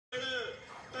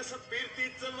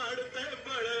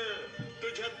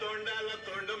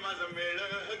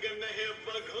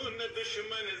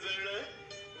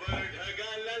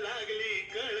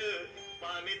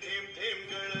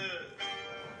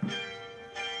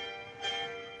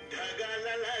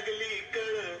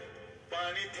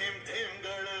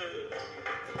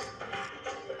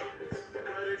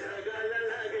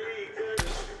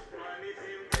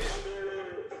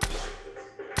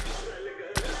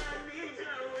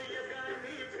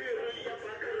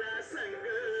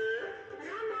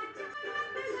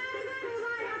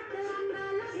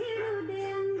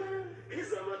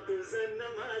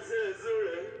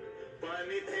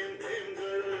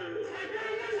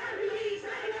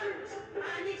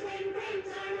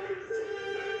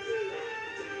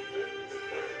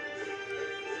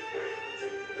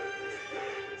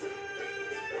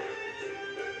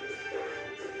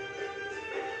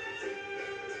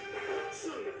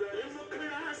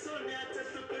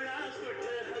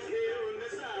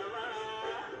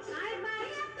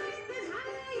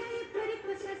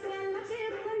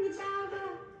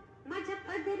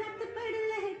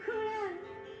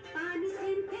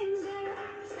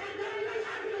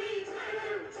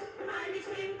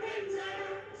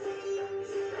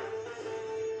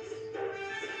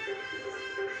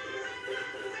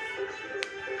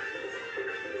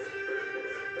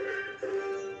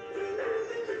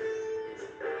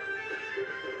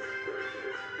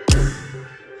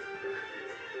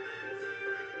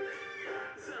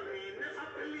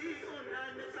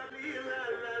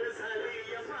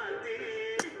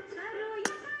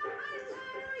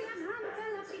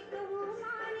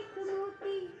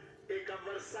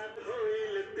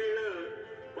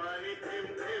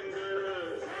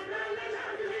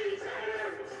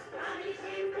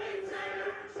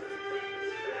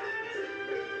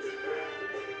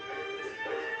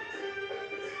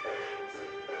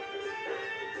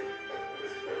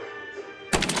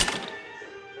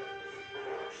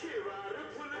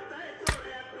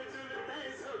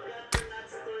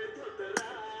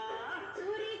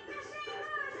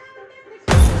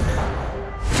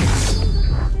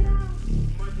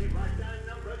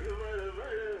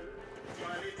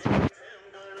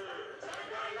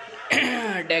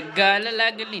डग्गाला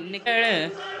लागली निकळ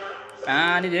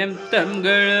पाणी them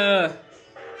तमगळ.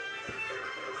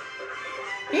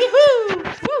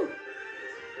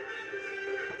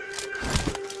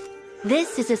 This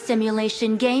is a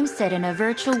simulation game set in a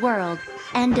virtual world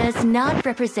and does not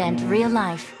represent real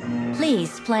life.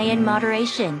 Please play in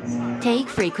moderation, take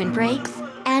frequent breaks,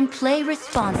 and play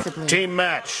responsibly. Team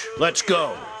match, let's go.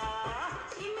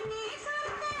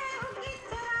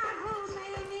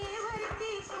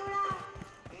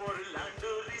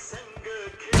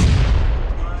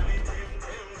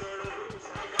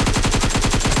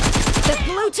 The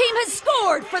blue team has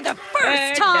scored for the first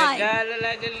time.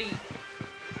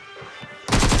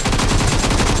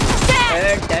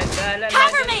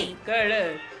 Cover me!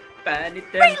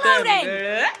 Reloading!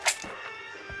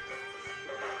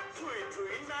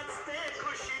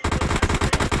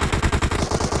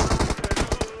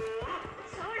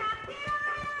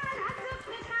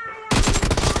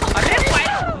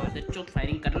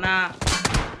 Firing करना.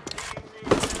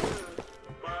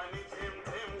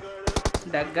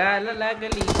 डग्गाला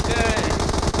लागली कळ.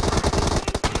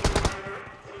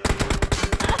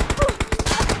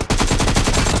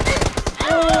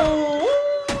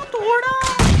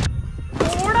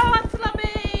 थोडा वाचला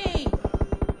बे.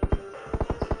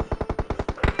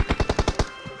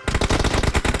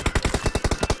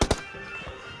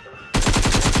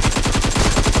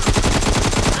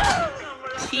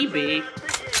 छी बे.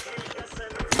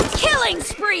 Killing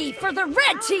spree for the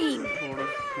red team.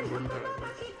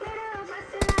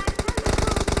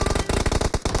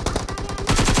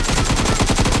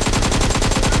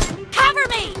 Cover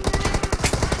me.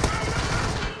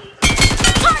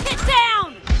 Target down.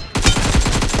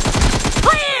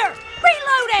 Clear.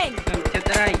 Reloading.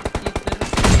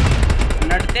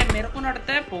 नड़ते मेरे को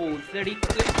नड़ते पोसड़ी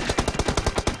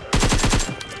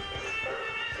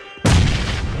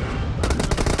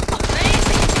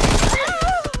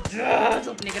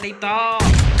झोपने का नहीं था.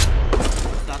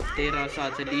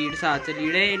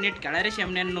 7-13 लीड नेट काढा रे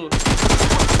शेमण्यांनो.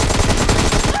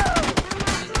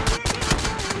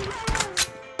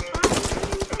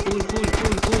 कूल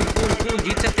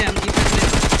जीत सकते हैं हम.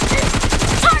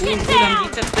 हम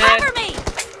जीत सकते हैं.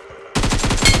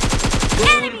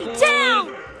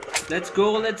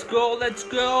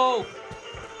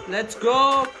 Let's go.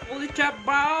 Pull it up,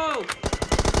 bro.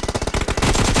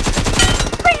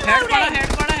 Head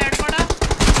पड़ा.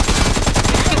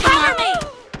 Cover me.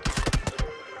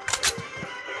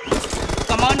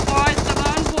 Come on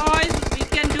boys, we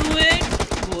can do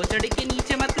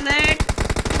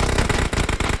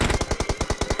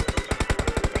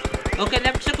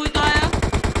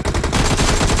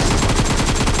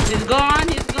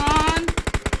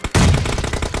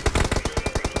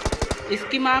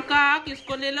इसकी माँ का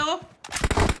किसको ले लो।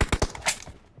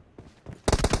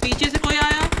 पीछे से कोई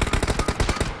आया,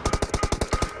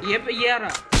 ये आ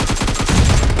रहा।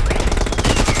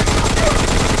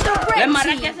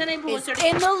 मरा कैसे नहीं पहुंच रही।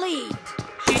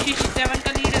 शी 7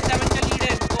 का लीड है, 7 का लीड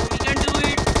है। So we can do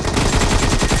it.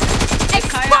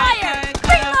 Expired.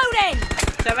 Reloading.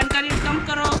 7 का लीड कम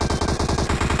करो।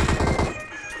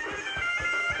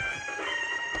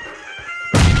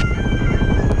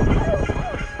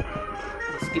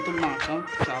 इसकी तो माँ का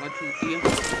सारा चूती है।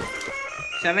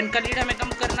 7 का लीड हमें कम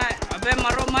करना है। अबे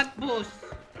मरो मत बॉस।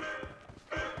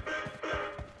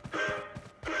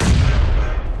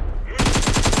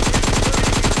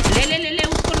 ले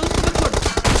उसको मत छोड़।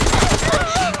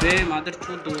 बे मादर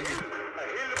चोद दो।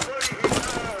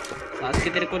 साथ के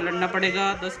तेरे को लड़ना पड़ेगा।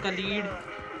 10 का लीड।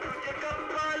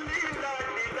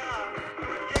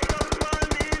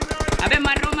 अबे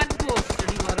मरो मत boss.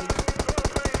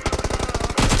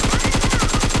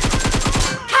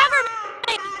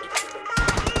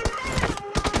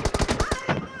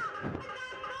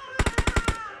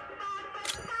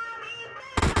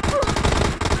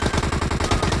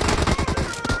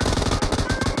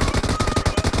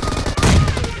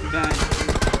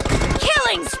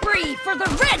 Killing spree for the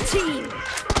red team.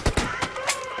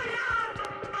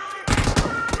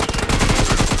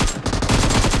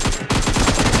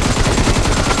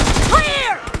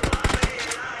 Clear.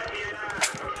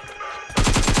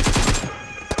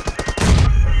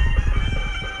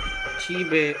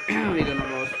 We're gonna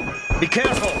lose. Be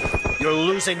careful! You're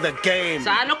losing the game.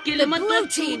 The blue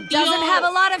team doesn't have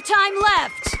a lot of time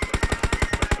left.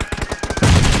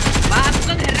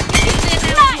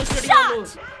 Nice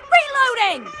shot!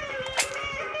 Reloading!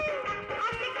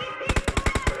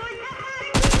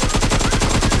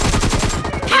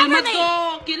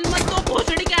 किल मत दो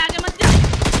भोसड़ी के आगे मत जा।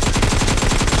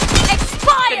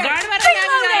 Expired!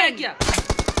 Reloading! क्या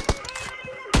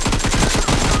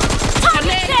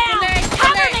Target down!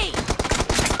 Cover me!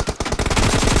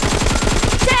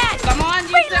 Dead! Come on,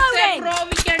 Reloading! bro,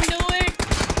 we can do it.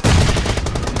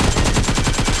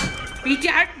 पीछे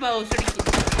हट भोसड़ी की।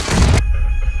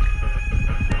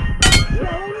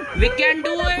 We can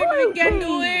do it. We can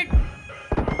do it.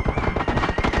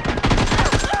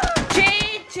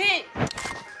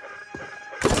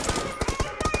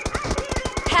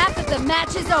 Half of the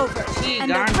match is over,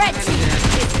 and the red team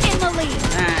is in the lead.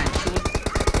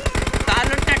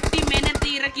 सालों टट्टी मैंने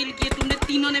 13 किल किए, तुमने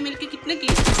तीनों ने मिलके कितने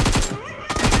किए?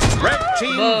 Red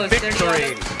team victory.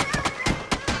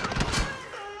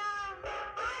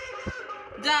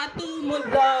 जातू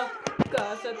मुल्ला का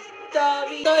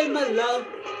सत्तावी तोय मल्ला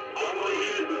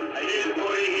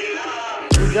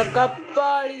तुझ्या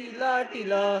कपाळी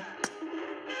लाटीला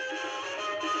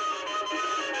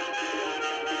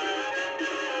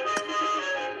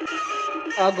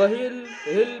अगं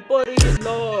हिल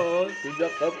परीला तुझ्या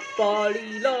कपाळी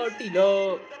लाटीला।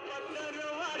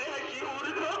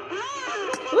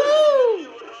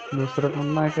 दुसरं कोण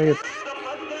नाही काय येत।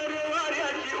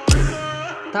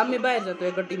 थांब मी बाहेर जातो,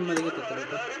 एका टीम मध्ये घेतो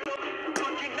तुला।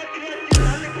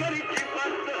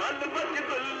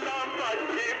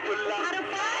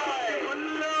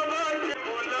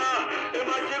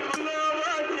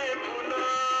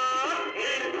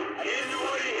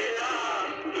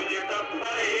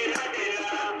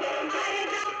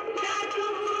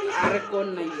 अरे कौन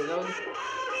नहीं है जाओ।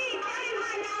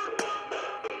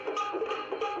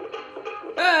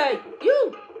 यू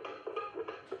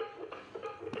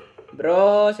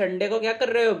ब्रो संडे को क्या कर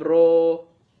रहे हो ब्रो?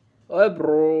 ओए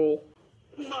ब्रो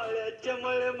माळ्याच्या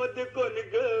मळ्यामध्ये कोण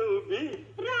गौबी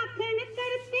राखण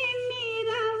करते मी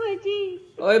रावजी।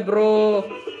 ओए ब्रो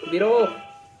बिरो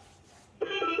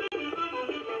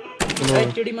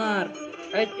चिड़ी मार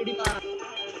चिड़ी मार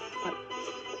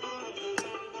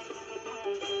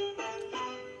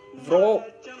ब्रो।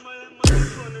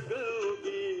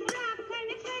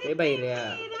 ए भाई रे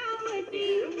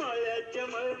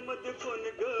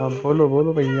बोलो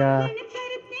बोलो भैया।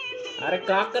 अरे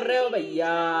का कर रहे हो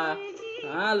भैया?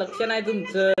 हाँ लक्ष नाही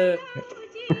तुमचं।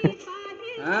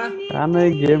 का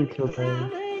नाही गेम खेळताय?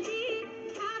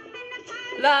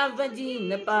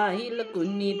 लावजीन पाहिलं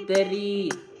कुणीतरी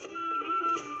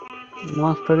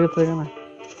मास्टर येतोय का नाही?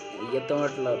 येतो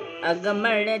म्हटलं। अगं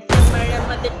मळ्याच्या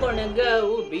मळ्यामध्ये कोण ग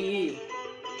उभी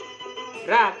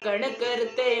राखण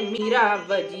करते मी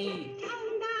Raoji.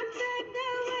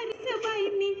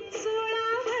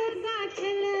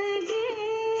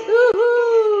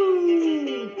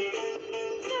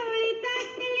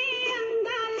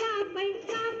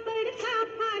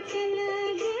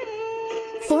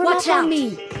 Watch out!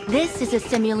 This is a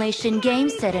simulation game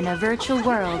set in a virtual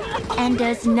world and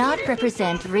does not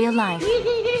represent real life.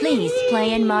 Please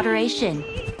play in moderation,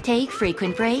 take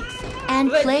frequent breaks,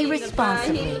 and play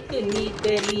responsibly.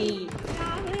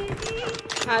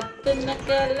 हात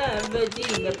नकला बजी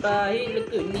न पाहिल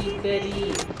कुणीतरी.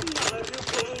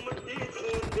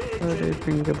 अरे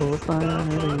पिंक बहुत आया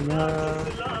है भैया.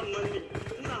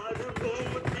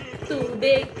 तू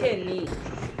देखनी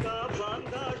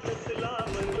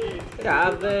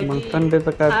रावजी. मग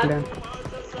संडेचं काय प्लॅन?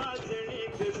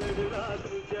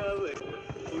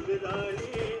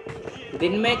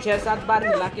 दिन में 6-7 बार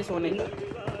मिला के सोने का.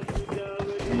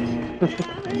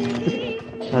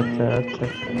 अच्छा अच्छा.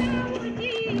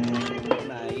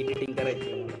 एडिटिंग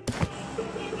करायची मला.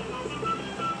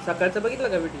 सकाळचं बघितलं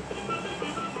का व्हिडिओ?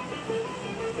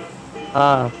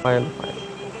 हाँ फाइल फाइल.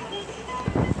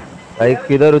 भाई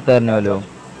किधर उतरने वाले हो?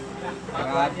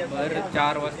 रातभर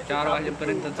 4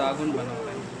 वाजेपर्यंत जागून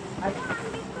बनवलाय.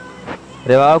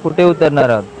 अरे वा कुठे उतरणार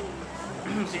आहात?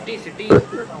 सिटी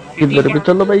किधर भी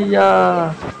चलो भैया.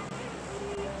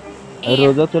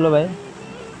 रोजा चलो भाई.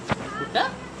 कुठं?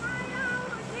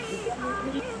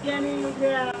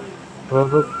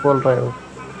 रोज बोल रहे हो.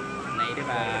 नाही रे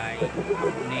भाई,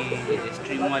 अपने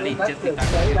स्ट्रीम वाली इज्जत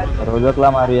निकाल. रोजकला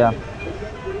मारूया.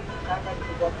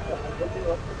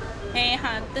 हे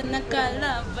हात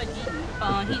नकाला बजी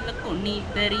पाहिल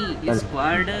कोणीतरी.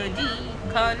 स्क्वाड जी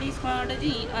खाली स्क्वाड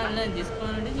जी आलं जी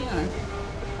स्क्वाड जी आलं.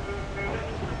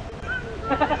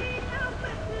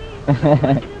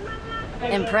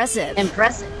 Impressive.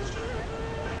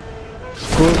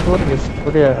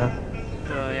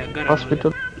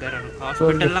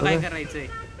 हॉस्पिटलला काय करायचंय?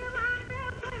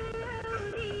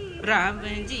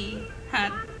 रावजी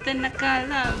हात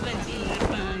नकाला बजी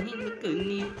पाहिल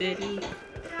कुणीतरी.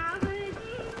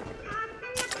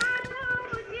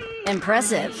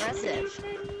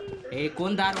 हे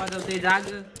कोण दार वाजवते? जाग.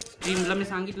 स्ट्रीमला मी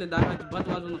सांगितलं दार अजिबात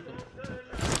वाजवू नको.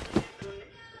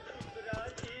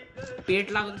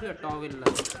 पेट लागत तुझ्या टॉवेलला.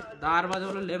 दार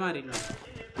वाजवलं लय मारील.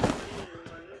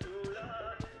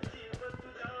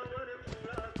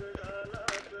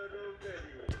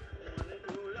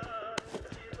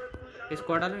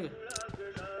 स्क्वाड आलं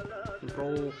ब्रो.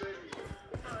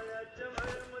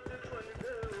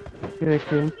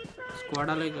 स्क्वाड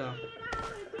आलंय का?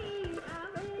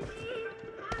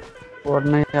 और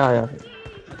नहीं आया.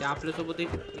 ते आपल्यासोबत एक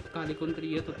खाली कोणतरी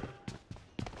येत होत.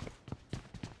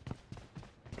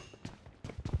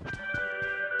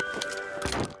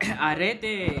 अरे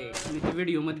ते मी ते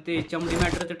व्हिडिओ मध्ये ते चमडी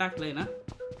मॅटरचं टाकलंय ना,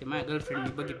 ते माझ्या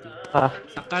गर्लफ्रेंडनी बघितलं.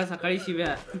 सकाळी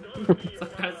शिव्या.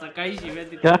 सकाळी शिव्या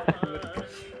तिथे.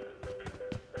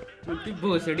 ती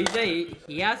भोसडीच्या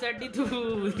यासाठी तू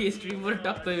स्ट्रीमवर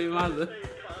टाकतोय माझं.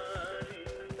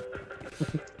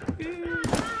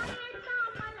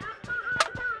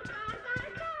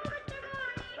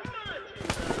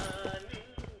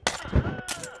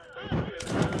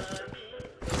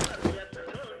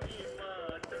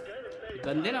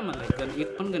 गन दे ना मला. एक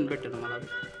पण गन भेटेल मला.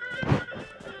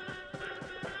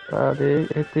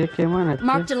 अरे ते के माना.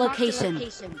 Marked a location.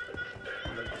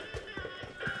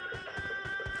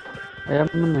 या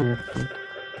पण नाही.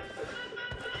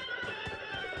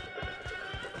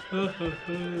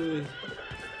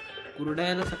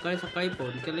 कुरड्याला सकाळी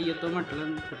फोन केला येतो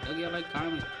म्हटलं. कुठं गेलाय काय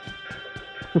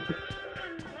माहिती.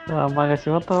 मागाशी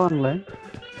होता ऑनलाईन.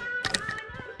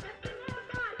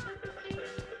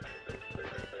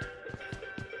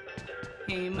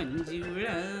 हे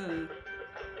मंजुळा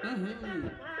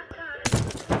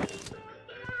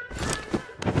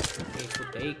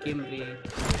कुठे केम रे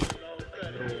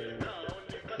bro.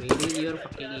 Where is your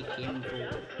fucking came bro.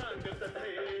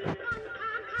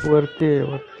 वरती.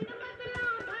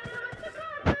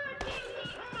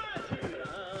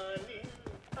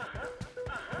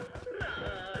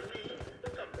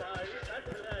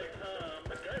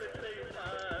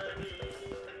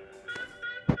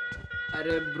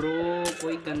 अरे ब्रो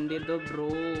कोई गन दे दो ब्रो.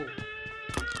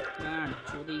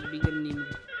 चोरी भी गन नहीं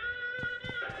मिली.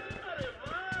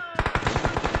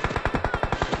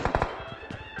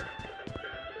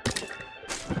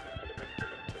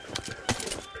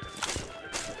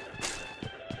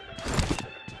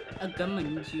 अगं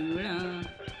मंजुळा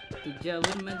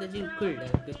तुझ्यावर माझा जीव खुळला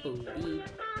ग पोरी.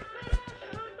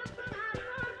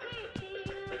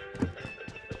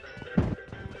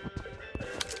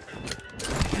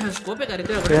 स्कोप आहे का रे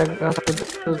तुझ्याकडे?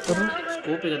 स्कोप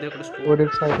आहे का तुझ्याकडे? स्कोप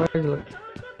 4x पाहिजे.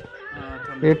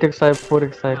 8x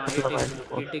 4x कुठला पाहिजे?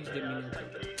 8x दे मी.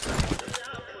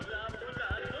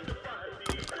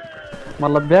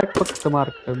 मला बॅग फक्त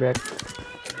मार्क. बॅग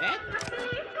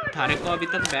थारे को अभी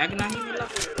तक बैग नहीं मिला.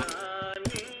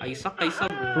 ऐसा कैसा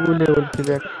ब्रो? 2 लेवल की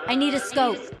bag. I need a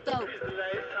scope.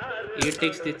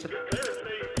 8x त्याच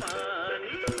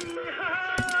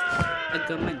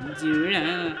अगं मंजुळा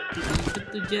जीव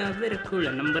तुझ्यावर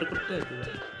खुळा. नंबर कुठं आहे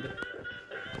तुझा?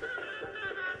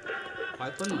 काय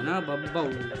पण म्हणा बाबा,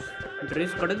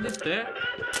 ड्रेस कडक दिसतोय.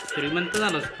 श्रीमंत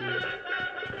झालास तू.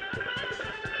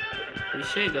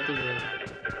 विषय का तुझं?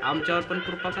 आमच्यावर पण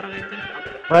कृपा करा काहीतरी.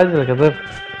 पाहिजे का तर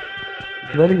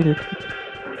जरी घे.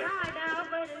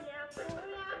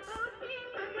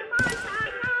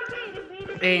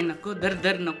 ए नको दर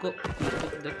दर नको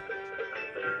दर.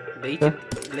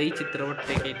 लई चित्र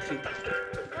वाटतंय काहीतरी.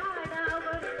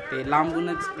 ते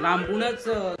लांबूनच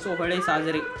सोहळे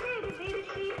साजरे.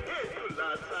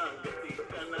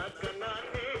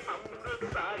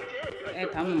 ए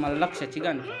थांब, मला लक्षाची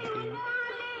गाणी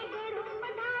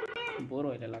बोर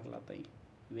व्हायला लागला आता.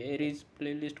 वेअर इज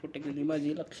प्लेलिस्ट कुठे गेली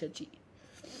माझी लक्षाची?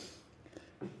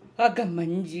 अगं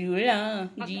मंजुळा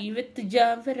जीव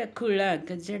तुझ्यावर खुळा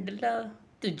गजडला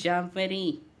तुझ्यावरी.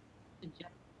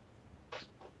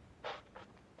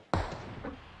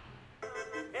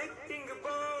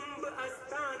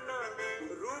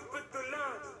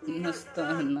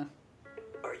 नसताना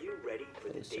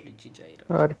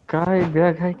अरे काय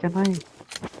बॅग आहे का नाही?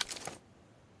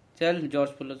 चल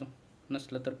जॉर्ज पुला जाऊ.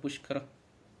 नसलं तर पुश करा.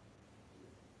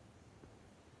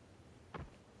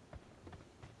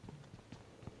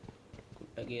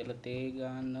 कुठं गेलं ते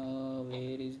गाणं?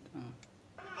 वेअर इज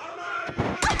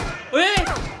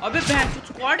अबे बॅन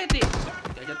स्क्वॉड येते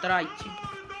त्याच्यात तर आईची.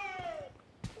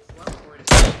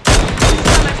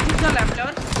 झालं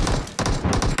आपल्यावर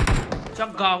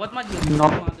गावात माझी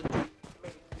नॉक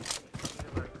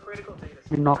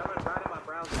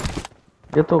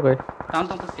येतो काय?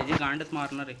 थांब त्याची गांडच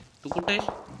मारणार आहे. तू कुठे आहेस?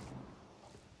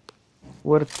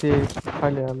 वरती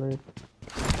खाली आलोय.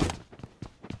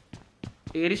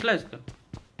 टेरिसला आहेस का?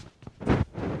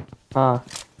 हा.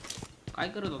 काय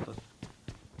करत होतास?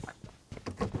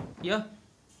 या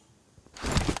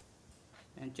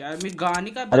मी गाणी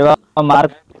काय? अरे वा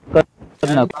मार्क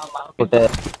ना कुठे?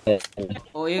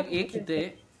 ओ एक इथे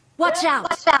Watch out!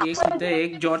 एक इथे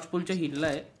एक जॉर्ज पूलच्या हिलला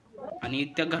आहे आणि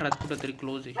एक त्या घरात कुठेतरी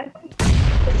क्लोज आहे.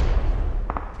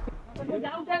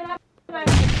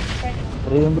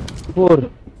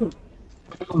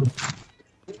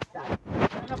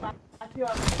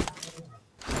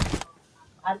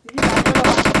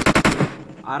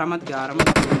 आरामात घ्या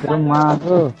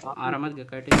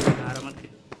काय टेन्शन नाही. आरामात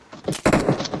घ्या.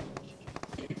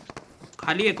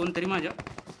 खाली आहे कोणतरी माझ्या.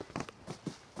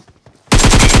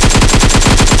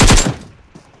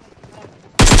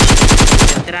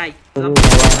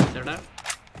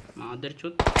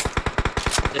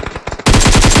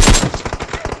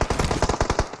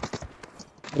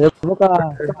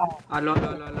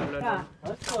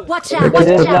 Watch out!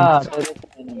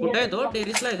 कुठे आहे तो?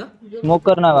 टेरिसला आहे का? स्मोक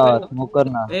कर ना गावात. स्मोक कर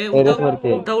ना. टेरेस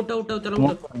वरती उठव त्याला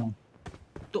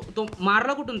उठव. तो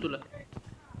मारला कुठून तुला?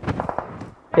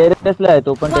 टेरेसला आहे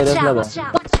तो पण. Watch टेरेसला out!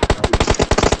 जा. Watch out!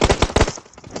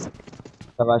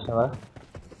 शाबाश शाबाश.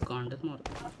 कांडच मारतो.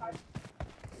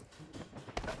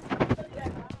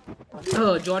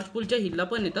 जॉर्ज पूलच्या हिल्ला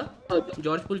पण येतं.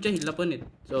 जॉर्ज पूलच्या हिल्ला पण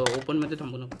येत. ओपन मध्ये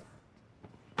थांबू नको.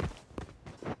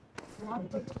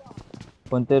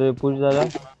 कोणते रे पुश झाला?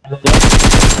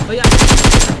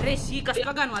 अरे सी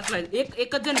कसला गाण वाचलाय?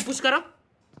 एकच जण पुश करा.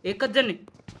 एकच जण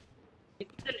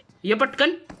ये पटकन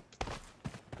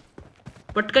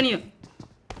ये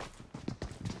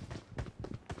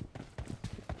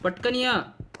पटकन या.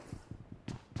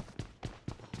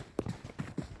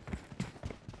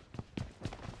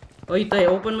 इथं आहे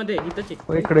ओपन मध्ये. इथंच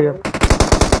आहे. इकडे या.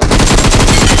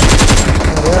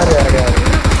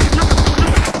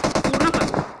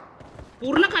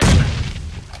 पूर्ण खा.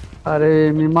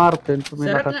 अरे मी मारतोय तुम्ही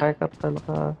आता काय करताय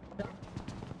का?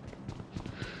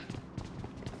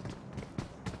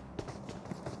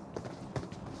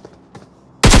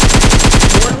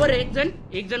 वॉलवर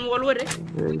एक जण वॉलवर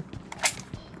आहे.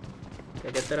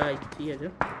 त्याच्यात तर ऐकती याचं.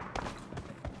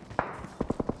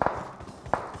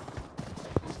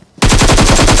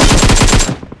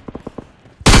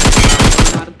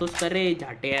 मारतोस का रे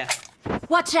झाट्या?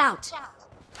 Watch out!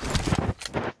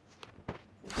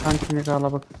 आणखी एक आला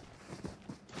बघ.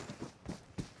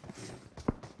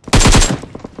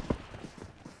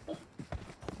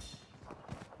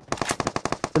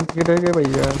 तिकीट आहे का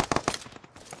भैया?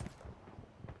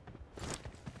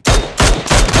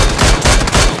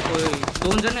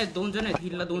 दोन जण आहेत.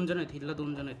 हिल्ला दोन जण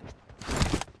आहेत.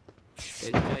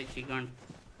 त्यांची गांड.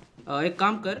 एक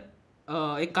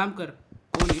काम कर.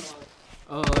 कोणी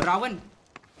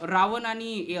रावण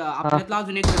आणि आपल्यातला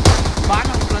अजून एक.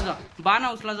 बाण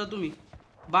हाऊसला जा तुम्ही.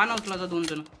 बाण उचलायचा 2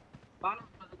 जण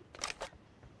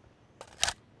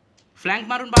फ्लँक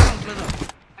मारून बाण उचलायचा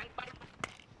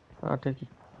हा ठीक आहे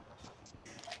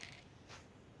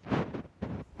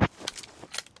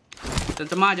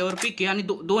त्यांचं माझ्यावर पिके आणि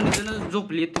दोन्ही जण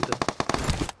झोपली आहेत तिथं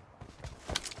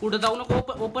पुढे जाऊ नको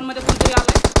ओपन मध्ये कोणतरी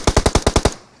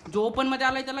आलाय जो ओपन मध्ये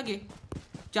आलाय त्याला घे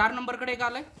 4 नंबर कडे एक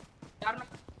आलाय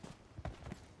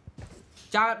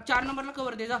 4 नंबरला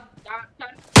कव्हर दे जा 4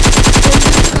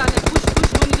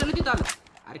 पुश दोन्ही जण तिथं आले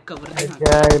अरे कव्हर दे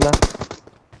यायला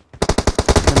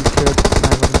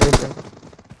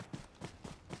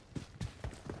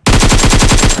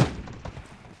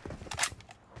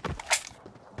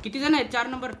किती जण आहेत 4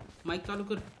 नंबर माईक चालू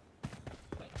कर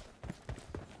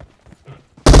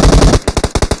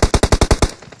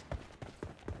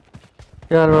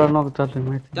चार वेळा नॉक चालू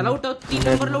माहिती त्याला उठव 3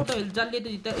 नंबरला उठव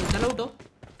चालली त्याला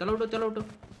उठव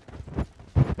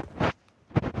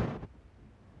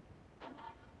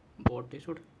बोटे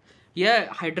सोड या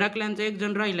हायड्रा क्लॅनचा एक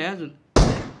जण राहिलाय अजून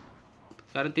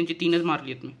कारण त्यांची 3च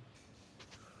मारली आहेत मी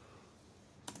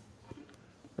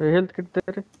हेल्थ किट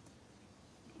दे रे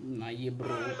नाही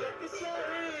ब्रो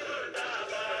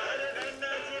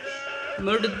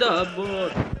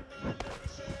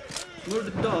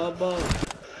मुर्दाबाद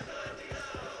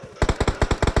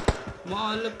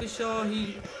मालक शाही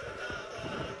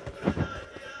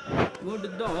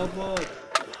मुर्दाबाद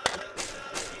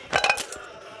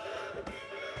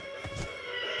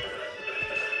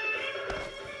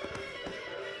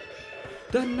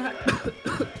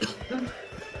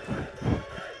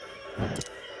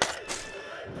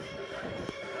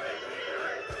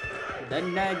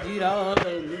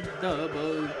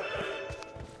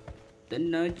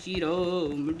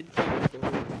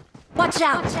Watch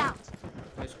out!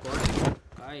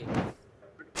 काय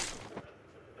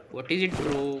what is it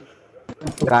bro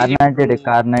car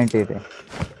 98 आहे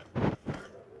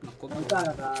नको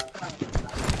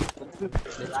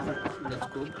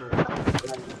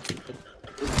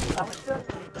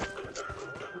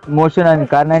मोशन आणि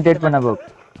कार 98 पण आहे बघ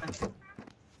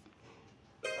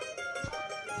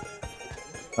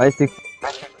भाई 6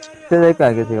 से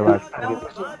काय किसी के पास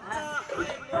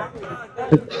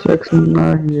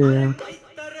नहीं है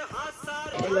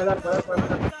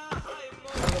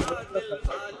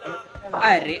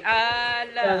अरे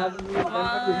आला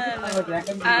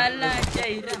आला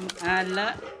जयराम आला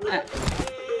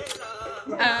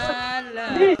आला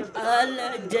आला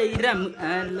जयराम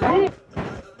आला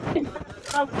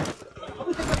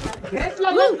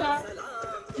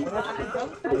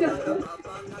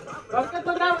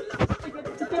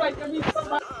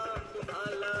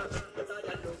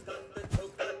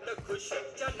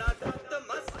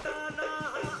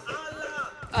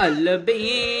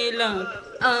अलबेला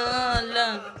आला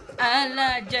आला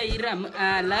जयराम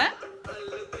आला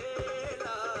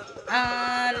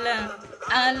आला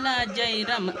आला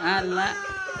जयराम आला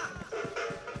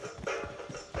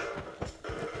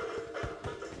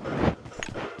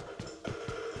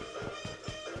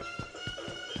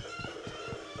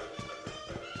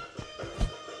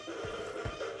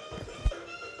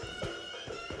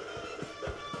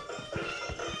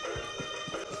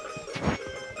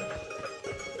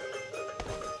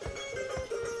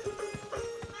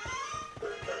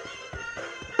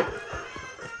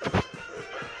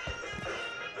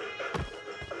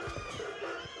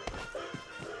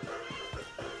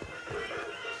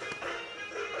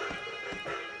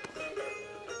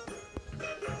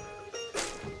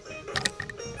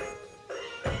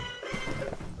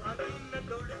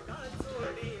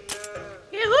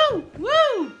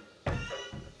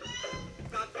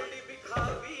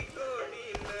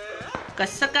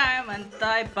कसं काय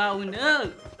म्हणताय पाहुण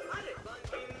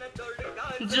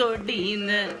जोडीन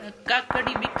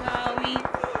काकडी बिखावी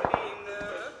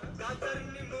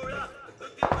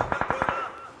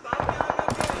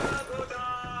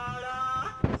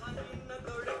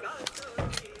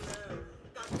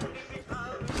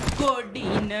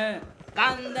कोडीन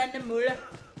कांदन मुळ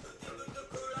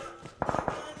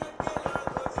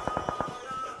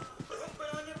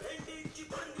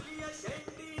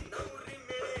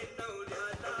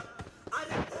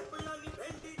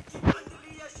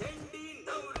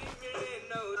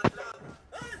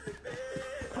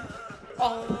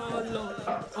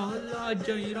आला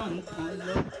जयराम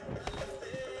आला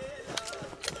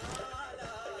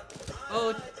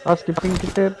आज स्किपिंग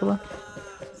किती आहे तुला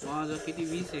माझं किती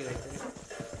 20 आहे काहीतरी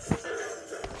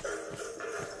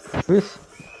 20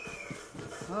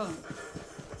 हा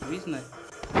 20 नाही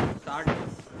 60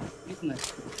 20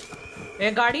 नाही ए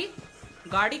गाडी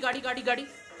गाडी गाडी गाडी गाडी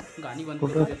गाणी बंद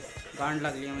करू दे गांड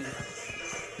लागली आहे म्हणजे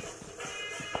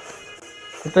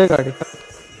कुठे आहे गाडी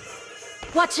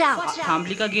Watch out!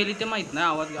 थांबली का गेली ते माहित नाही,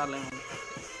 आवाज आलाय म्हणून.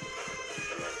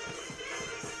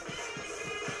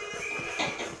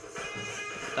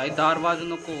 काही दार वाजू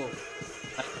नको.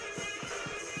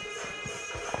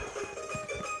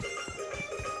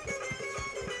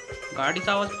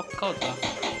 गाडीचा आवाज पक्का होता.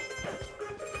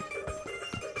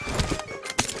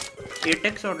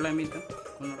 एटेक सोडलाय मी इथं.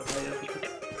 कोणाला पाहिजे?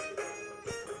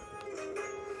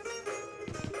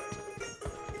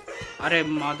 अरे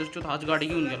माझं हाच गाडी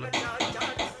घेऊन गेला.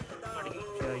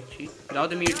 जाऊ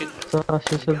दे मी एटेक.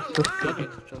 667.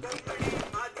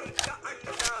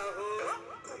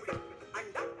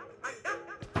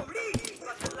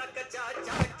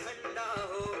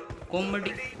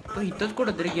 कोंबडी तो इथंच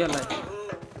कुठंतरी गेलाय.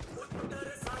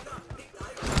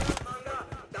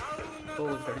 तो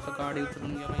गाडीचा गाडी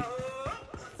उचलून गेलाय.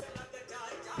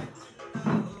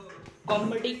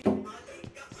 कोंबडी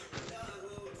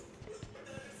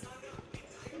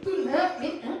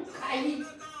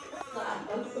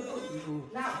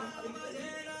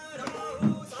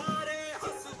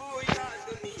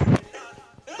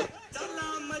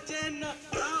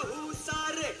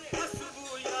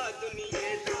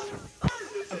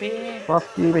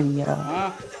पापी भैया. हाँ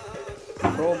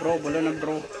ब्रो बोलो ना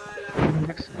ब्रो.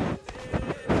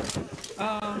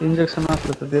 इंजेक्शन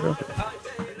असलं तर दे रे.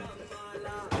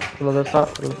 तुला जर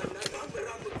सापडलं तर.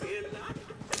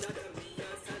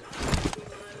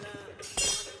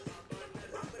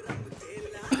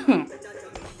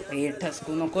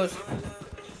 ठसकू नकोस.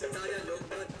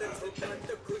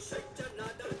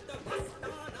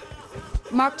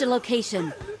 Marked a location.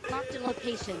 Marked a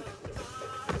location.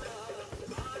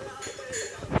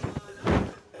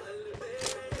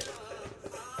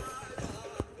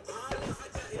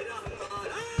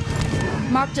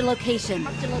 Marked a location.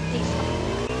 Marked a location.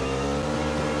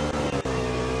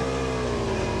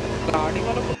 गाडी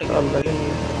वाला कुठे चाललंय.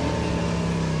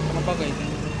 मला बघायचं.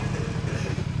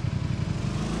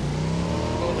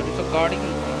 हो थोडीसं गाडी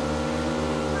घेऊन जा.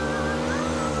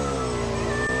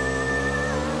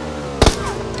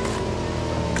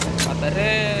 आता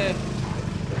रे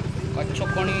कच्चो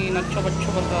कोणी नच्चो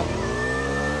बच्चो बसा.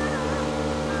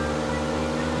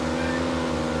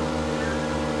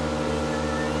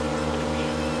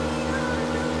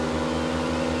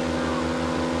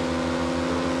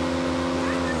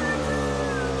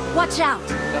 Watch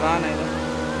out! जरा नाही ना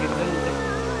एकदम होते.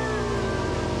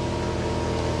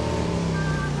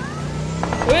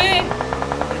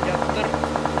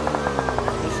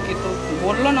 उसकी तो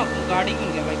बोललो ना गाडी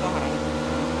घेऊन गेलाय का हरा.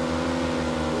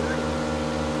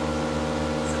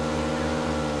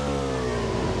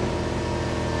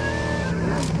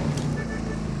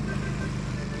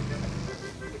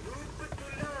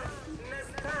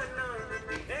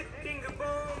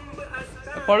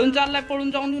 पळून चाललाय.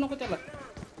 पळून जाऊन देऊ नको त्याला.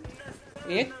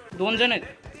 1-2 जण आहेत.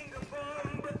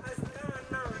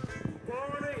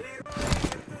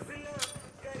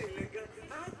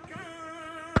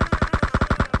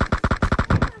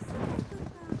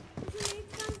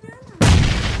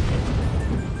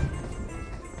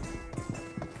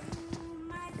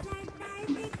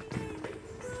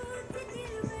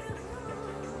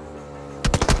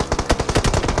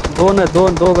 दोन आहेत.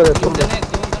 दोघं आहेत. 2 जण आहेत.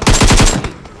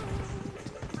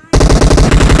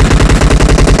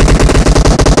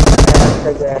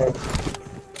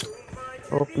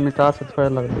 मी तर असंच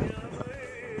व्हायला लागलो.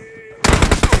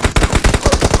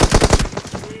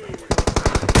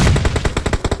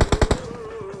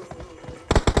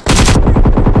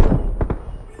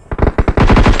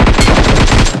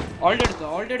 ऑल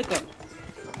डेड का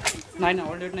नाही ना.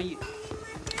 ऑल डेड नाहीये.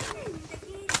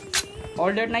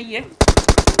 ऑल डेड नाहीये.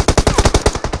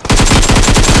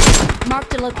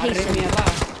 Marked a अरे location. मी याला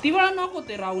ती वेळा नॉक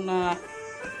होते राहुना.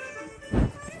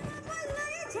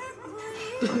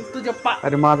 तुझ्या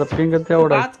अरे माझा पिंग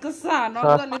तेवढा 5 का 6 नॉक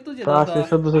झाले तुझे दादा.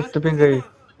 667 पिंग आहे.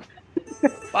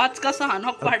 5 का 6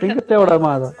 नॉक पिंग पाडले. तेवढा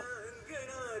माझा.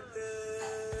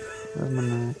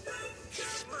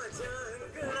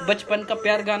 बचपन का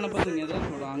प्यार गाणं बघून येतं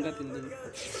थोडं अंगात येईल.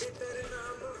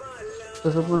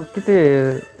 तसं पण किती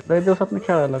लय दिवसात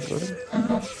खेळायला लागलो.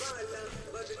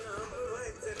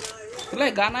 तुला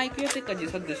हे गाणं ऐकू येते का जे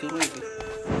सध्या सुरू आहे ते?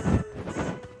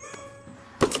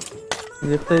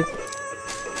 येतंय.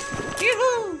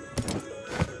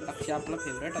 अक्षय आपला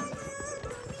फेवरेट आता.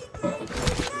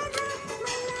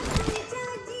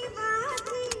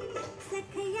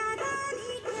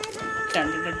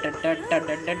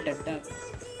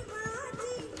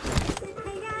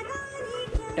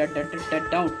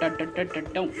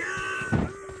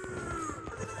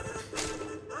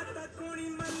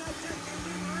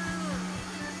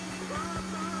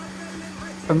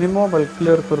 मी मोबाईल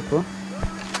क्लिअर करतो.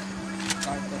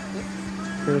 काय करतो?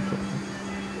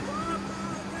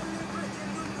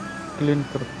 क्लीन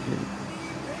कर क्लीन.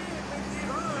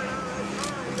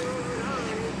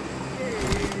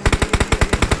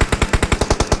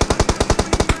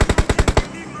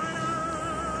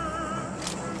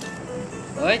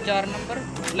 ओय 4 नंबर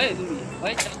लय तुम्ही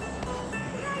ओय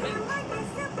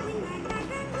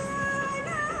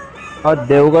हा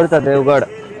देवगडचा देवगड.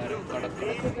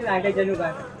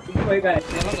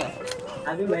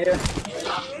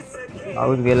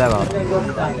 पाऊस गेला भाऊ.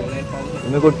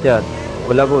 तुम्ही कुठचे आहात?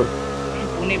 Kolhapur.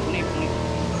 Pune Pune Pune.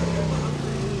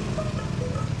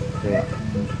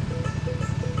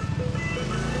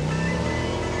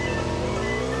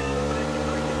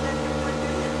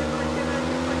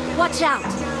 Watch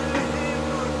out!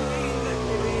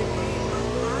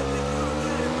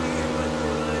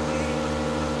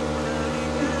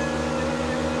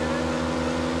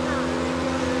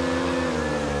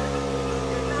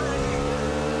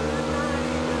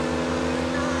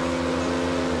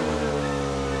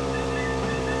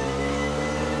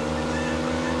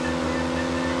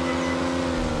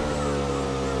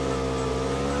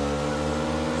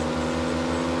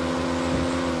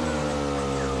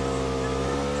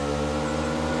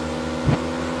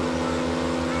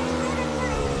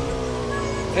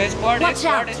 Squad, Watch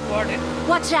squad, out. squad.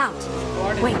 Watch out!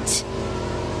 Squad. Wait.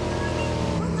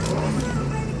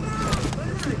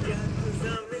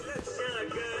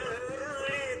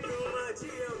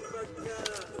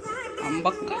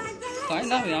 अंबक्का काय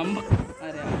नाव आहे अंबक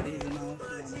अरे अरे हे नाव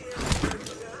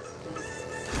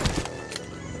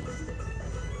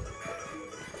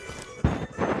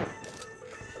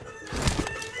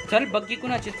चल बग्गी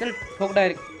कुणाची चल ठोक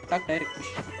डायरेक्ट टाक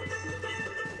डायरेक्ट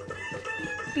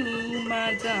तू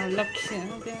माझा लक्ष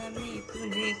द्या मी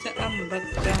तुझीच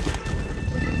अंबक्का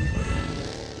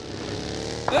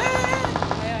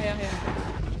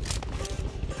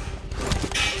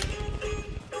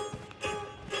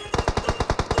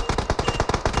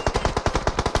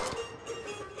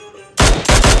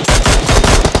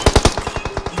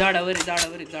झाडावर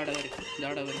झाडावर झाडावर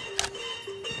झाडावर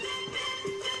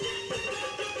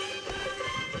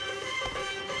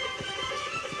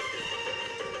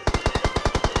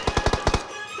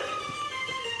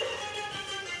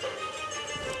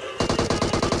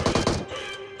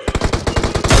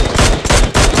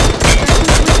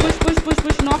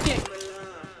पुश नॉक है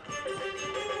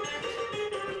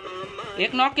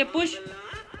एक नॉक है पुश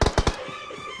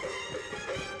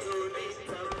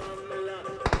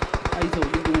आई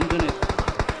सोडी 2 जण आहेत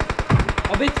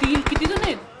अबे 3 किती जण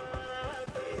आहेत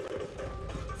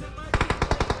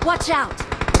Watch out!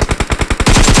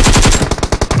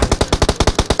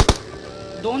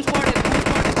 2 स्क्वॉड आहेत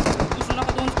पुसू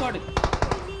नका 2 स्क्वॉड आहेत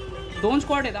 2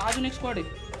 स्क्वॉड आहेत अजून एक स्क्वॉड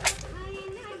आहे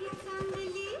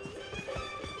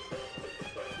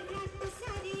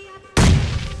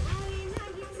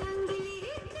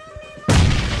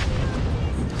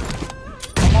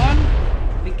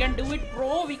We can do it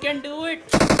bro, we can do it.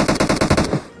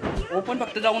 Open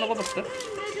फक्त जाऊ नको फक्त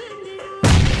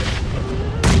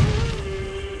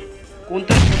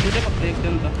कोणतरी फोटो दे फक्त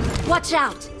एकदम का Watch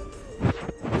out!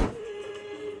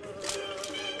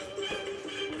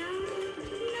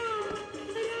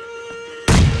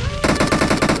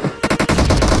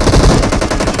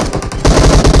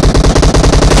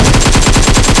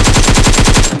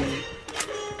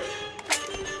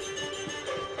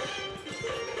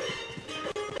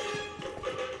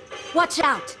 Watch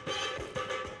out!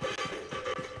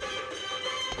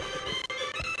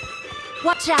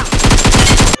 Watch out!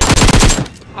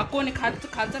 हा कोण आहे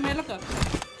खालचा मेला का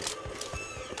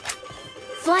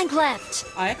Flank left!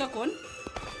 आहे का कोण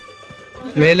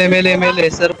मेले मेले मेले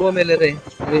सर्व मेले रे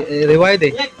रिवाय दे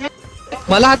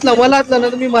मला हातला ना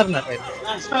तुम्ही मारणार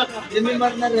आहे मी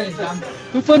मारणार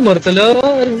तू पण मरतल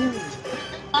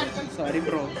सॉरी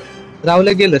ब्रो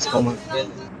रावले गेलस का मग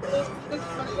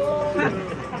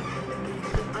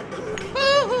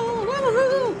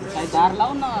काय दार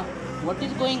लाव ना what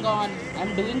is going on I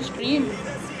am doing stream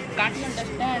can't you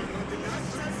understand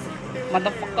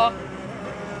motherfucker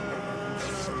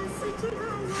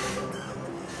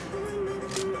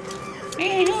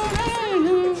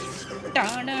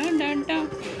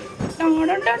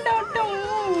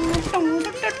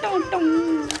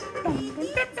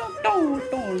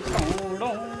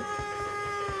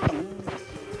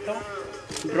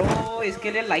bro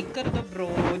इसके लिए लाइक कर दो ब्रो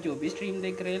जो भी स्ट्रीम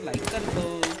देख रहे हैं लाइक कर दो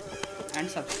एंड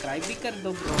सब्सक्राइब भी कर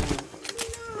दो ब्रो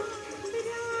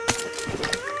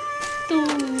तू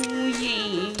ये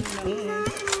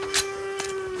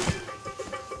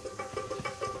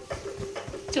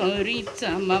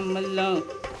चोरीचा मामला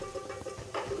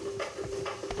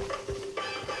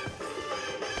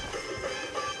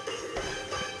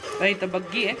इथं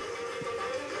बग्गी आहे.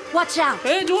 Watch out!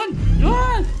 ए जोन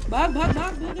जोन भाग भाग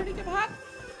भाग गाडी के भाग.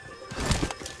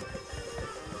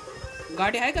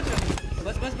 गाडी आहे का तुला?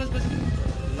 बस बस बस बस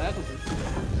लाग होतो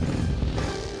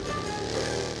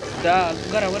त्या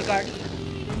घरावर गाडी.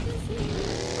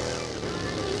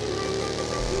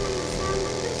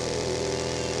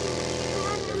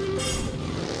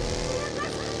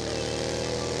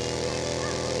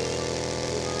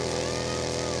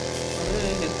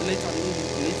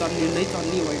 लई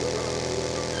चालली वाईट.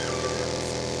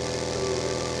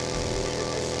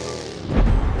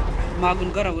 मागून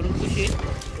घरावरून खुशी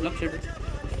लक्ष ठेव.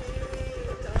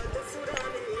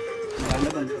 गाणं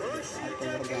बंद कर.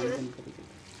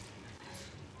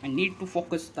 I need to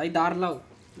focus. ताई दार लाव.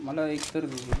 मला एकतर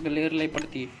लेअर लई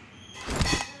पडती.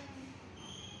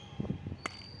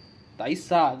 ताई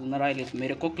 6 अजून राहिलेत.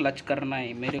 मेरे को क्लच करना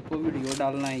है. मेरे को वीडियो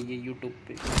डालना है ये यूट्यूब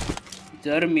पे.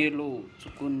 जर मेलो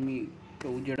चुकून मी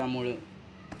उजेडामुळे.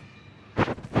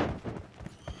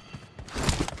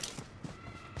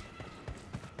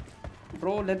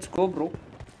 Bro let's go bro.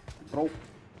 Bro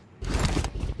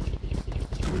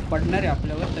पडणार आहे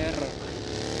आपल्यावर. तयार राहा.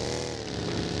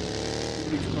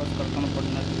 ब्रिज क्रॉस करताना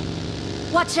पडणार.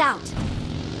 Watch out!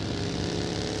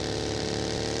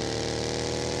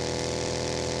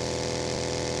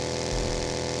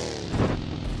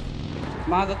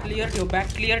 माग क्लिअर ठेव.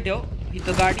 बॅक क्लिअर ठेव.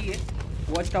 इथं गाडी आहे.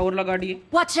 वॉच टावरला गाडी आहे.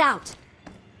 Watch out!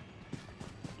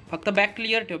 फक्त बॅक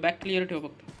क्लिअर ठेव. बॅक क्लिअर ठेव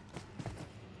फक्त.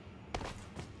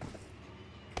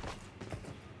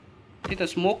 तिथं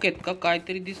स्मोक आहेत का?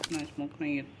 काहीतरी दिसत नाही. स्मोक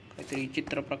नाही येत. काहीतरी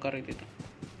चित्र प्रकार आहे तिथं.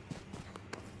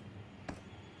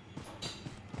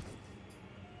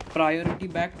 प्रायोरिटी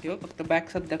बॅक ठेव. फक्त बॅक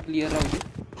सध्या क्लिअर राहू दे.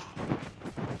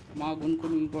 मागून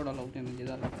कोणी गोडा लावते म्हणजे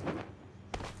झाला.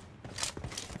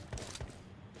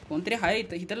 कोणतरी आहे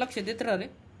इथं. इथं लक्ष देत राहा रे.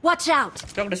 Watch out!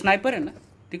 तुझ्याकडे स्नायपर आहे ना?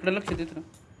 तिकडे लक्ष देत राहा.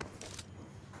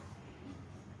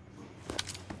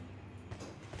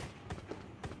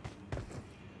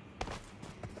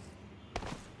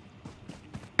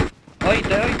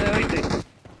 इथं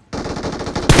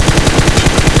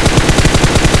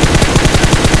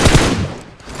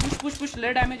पुश पुश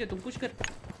लय डॅमेज आहे. तू पुश कर.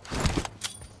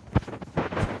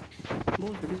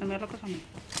 बहुत बड़ी समयाला कसा नाही.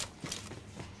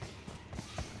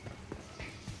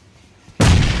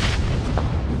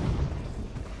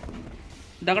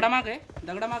 दगडा माग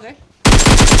आहे.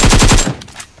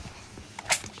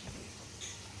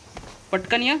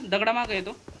 पटकन या. दगडा माग आहे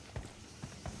तो.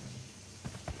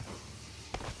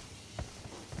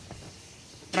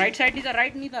 राईट साइड नी जा.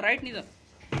 राईट नी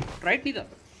जा.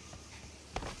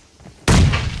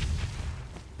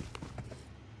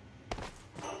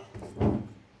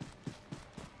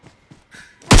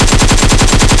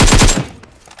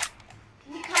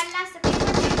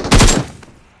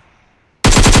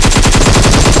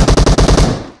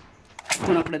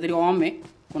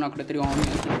 कोणाकडे तरी ऑम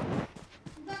आहे.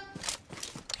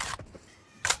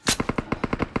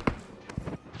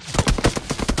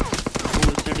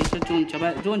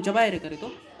 झोनच्या बाहेर आहे का रे तो?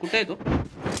 कुठे आहे तो?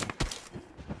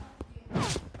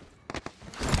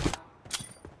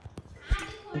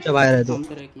 झोनच्या बाहेर आहे तो.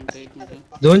 एक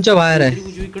मिनिट झोनच्या बाहेर आहे.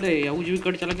 उजवीकडे आहे.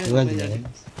 उजवीकडच्याला घ्यायला.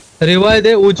 रिवाय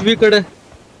दे उजवीकडे.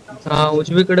 हा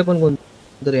उजवीकडे पण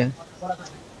कोणतरी आहे.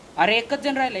 अरे एकच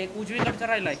जण राहिला. एक उजवीकडचा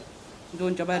राहिलाय.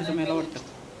 झोनच्या बाहेरचं मला वाटतं.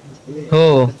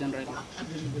 हो जण राहिला.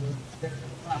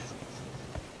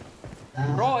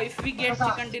 Bro, if we get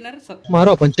chicken dinner,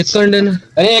 मारो आपण चिकन डिनर.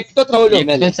 अरे एकटोच राहुल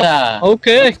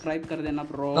ओके सब्सक्राइब कर देना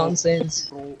ब्रो. नॉनसेन्स.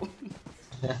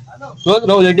 रोज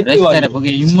राहुल रस्त्याला बघ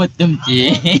हिम्मत तुमची.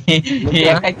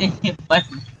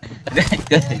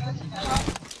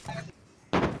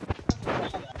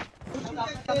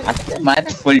 मार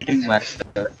पोल्ट्रिंग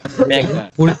मारतो.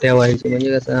 फुल ठेवायची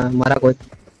म्हणजे कसं मारा कोण.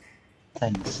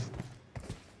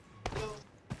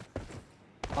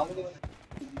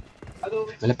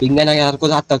 मला पिंगा नाही सारखं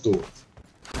जाता तू.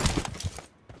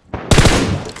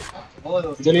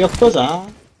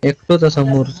 एकटोच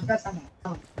समोर.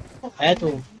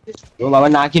 हो बाबा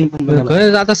नाकीन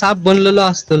पण आता साप बनलेलो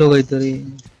असतो काहीतरी.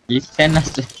 एकट्या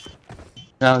नसतो.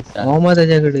 हो मग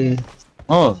त्याच्याकडे.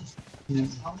 हो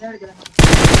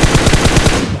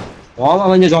हो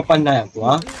म्हणजे झोपान नाही तू.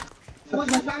 हा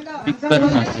पिक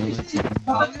करून असतो.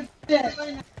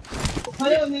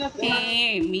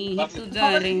 मी तुझा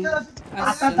रे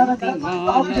असंती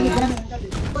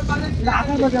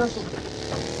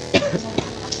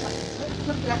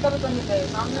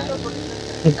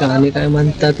गाणी काय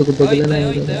म्हणतात तू बघलं नाही.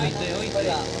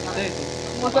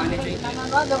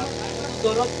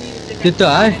 तिथं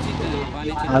आहे.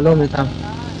 आलो मी थांब.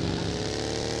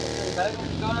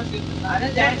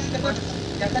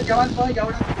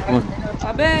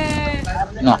 अबे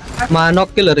नॉक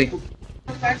केलं रे.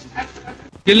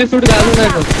 किल्ली सूट घालून नाही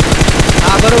पण.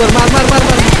 हा बरोबर मार मार मार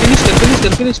मार.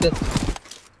 फिनिश कर.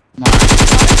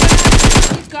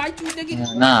 काय चुते की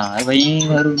ना भाई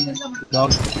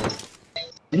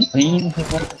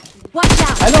Watch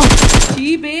out! हॅलो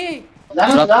ची बे. एक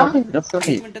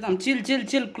मिनिट थांब.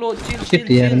 चिल क्लोज Shit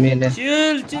यार मेले.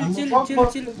 चिल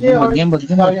गेम बघ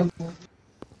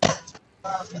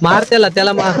मार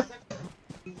त्याला मार.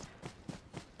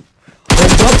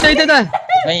 ड्रॉपच्या इथे काय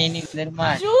भाई इनी इधर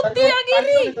मार चुतिया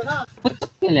गिरी.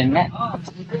 केलं ना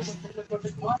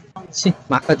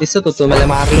माका दिसत होतो मला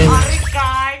मारले. अरे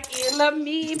काय केलं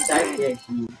मी.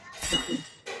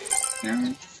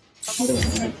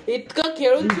 इतकं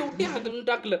खेळून शेवटी हाकलून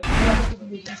टाकलं.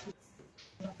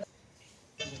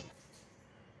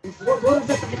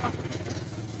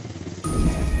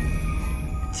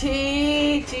 छी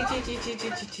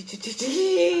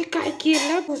काय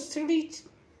केलं भोसडीच.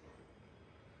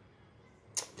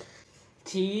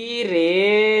 छी रे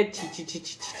छी.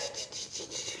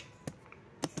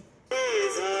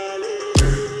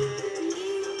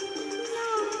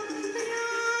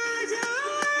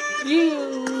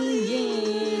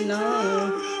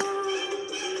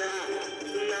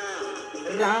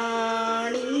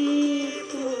 राणी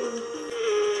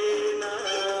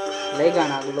लय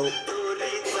गाणं आगलो.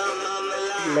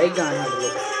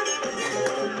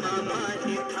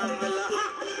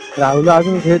 राहुल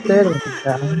अजून घेते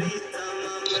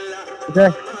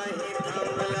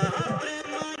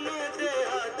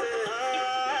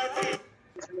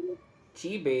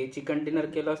ची बे. चिकन डिनर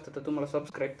केलं असतं तर तुम्हाला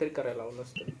सबस्क्राईब तरी करायला लावलं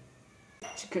असतं.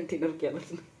 चिकन डिनर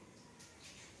केलंच नाही.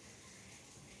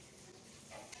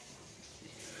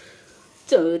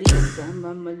 चोरीचा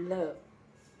मामला.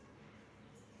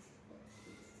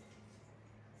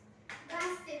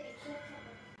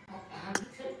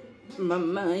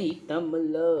 मम्मा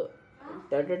तमला.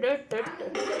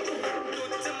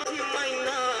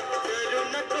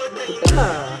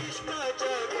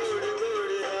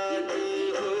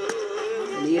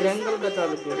 रंगल का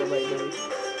चालू किया भाई.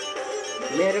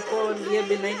 मेरे को ये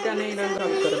भी नहीं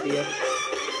रंगल कर दिया.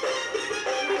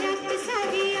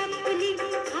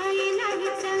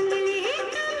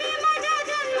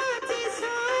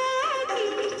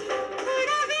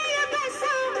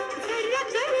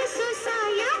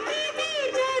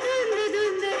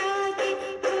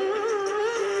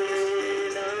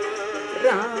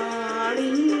 राणी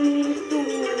तू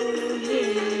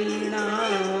येना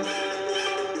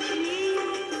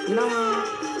ना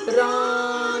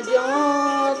राजा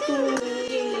तू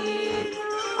ये.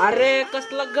 अरे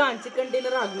कसला गाण. Chicken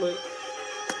dinner आगलोय.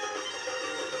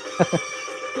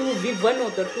 2v1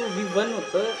 होतं.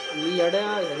 मी येड्या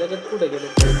ह्या जगात पुढे गेलो.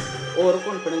 ओव्हर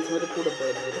कॉन्फिडन्स मध्ये पुढे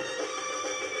पळत गेलो.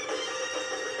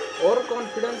 Over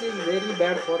confidence is very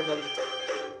bad for health.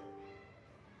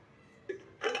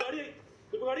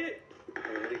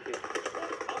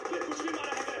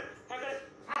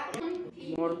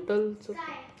 Mortals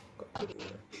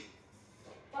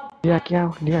क्या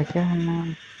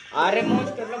अरे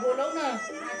मॉन्स्टरला बोलव ना.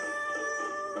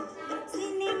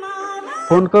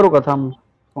 फोन करू का थांब.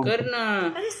 कर ना.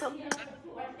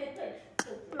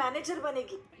 मैनेजर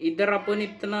बनेगी. इधर अपन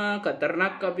इतना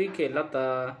खतरनाक कभी खेला था.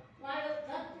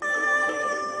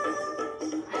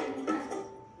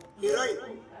 हिरोईन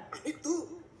आणि तू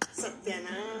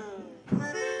सत्याना.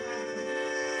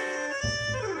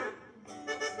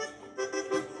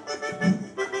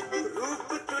 रूप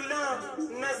तुला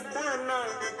नसताना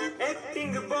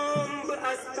ऍक्टिंग बॉम्ब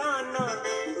असताना.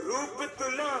 रूप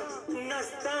तुला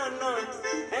नसताना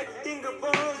ऍक्टिंग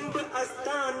बॉम्ब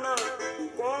असताना.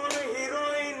 कोण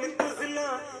हिरोईन तुझला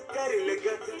करेल ग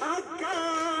आका.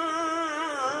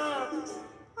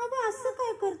 अब असं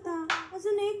काय करता.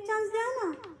 अजून एक चान्स द्या ना.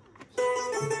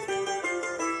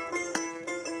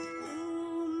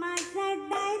 माझा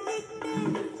डायरेक्टर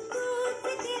तूच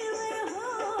दिलवर हो.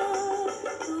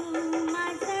 तू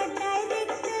माझा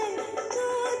डायरेक्टर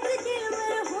तूच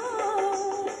दिलवर हो.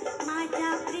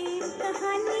 माझ्या प्रेम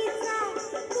कहाणीचा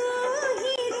तू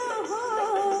हिरो हो.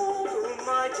 तू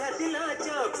माझ्या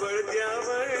दिलाच्या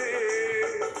पडद्यावर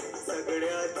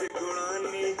सगळ्याच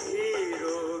गुणांनी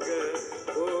हिरो ग.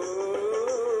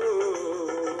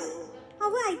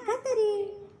 अहो ऐका तरी.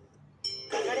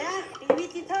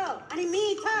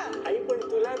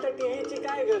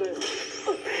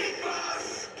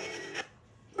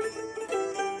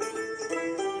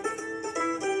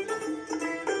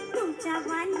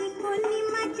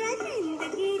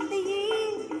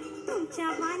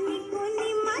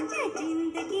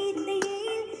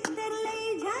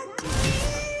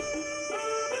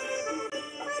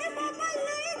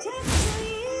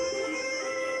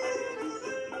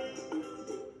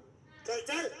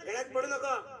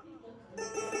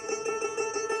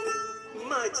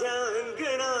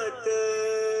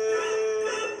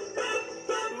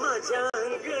 माझ्या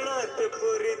अंगणात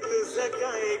पुरी तुझं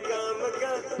काय काम ग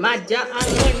माझ्या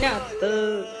अंगणात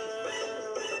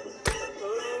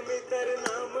मी तर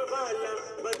नाम वाला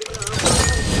बदनाम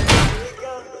ग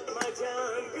माझ्या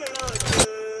अंगणात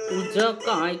तुझं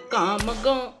काय काम ग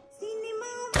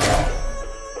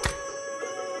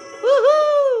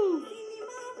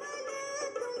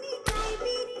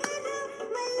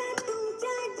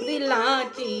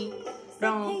दिलाची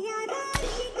राम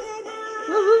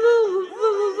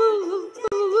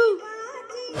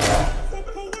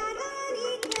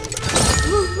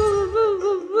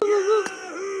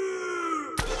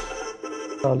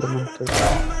चालू म्हणतोय.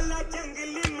 मला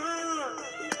जंगली म्हणा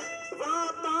वा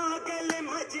पागल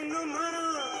मजनू म्हणा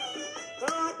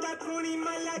आता कोणी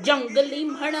मला जंगली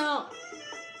म्हणा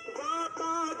वा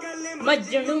पागल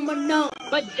मजनू म्हणा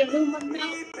मजनू म्हणा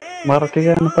मराठी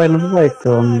गाणं पहिल्यांदाच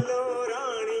ऐकतो आम्ही.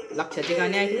 लक्षाची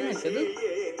गाणी ऐकली नाही का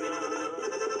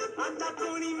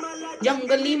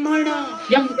जंगली म्हणा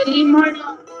जंगली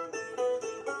म्हणा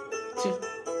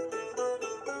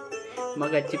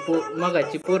मगाची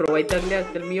पोर वैतागली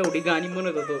असतील मी एवढी गाणी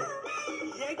म्हणत होतो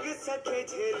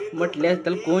म्हटले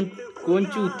असतील कोण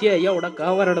चुती आहे एवढा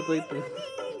का वरडतोय तू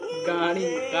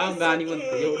गाणी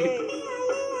म्हणतो एवढी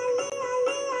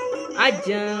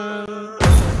आजा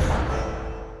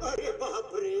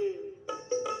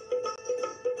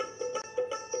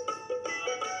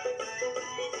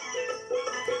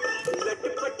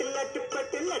लटपट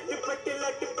लटपट लटपट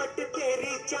लटपट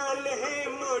तेरी चाल है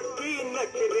मोटी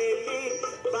नखरेली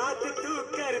बात तू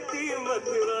करती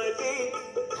मतवाली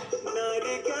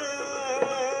नारी गा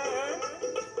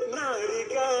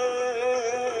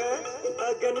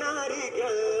अग नारी गा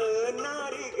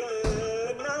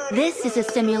This is a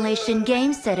simulation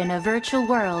game set in a virtual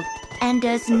world and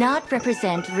does not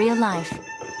represent real life.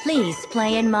 Please play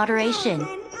in moderation,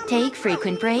 take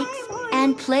frequent breaks,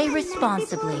 and play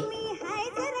responsibly.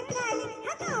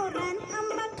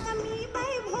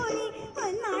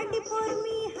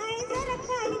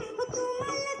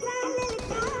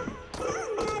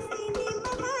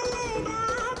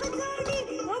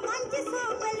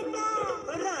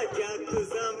 राजा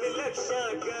तुझा मी लक्षा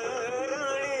ग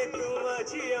राणे तू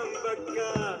माझी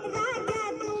अंबक्का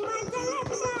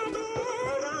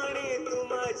राणे तू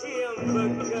माझी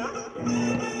अंबक्का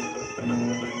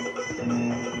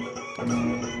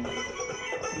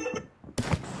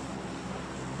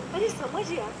अरे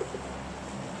समझ यार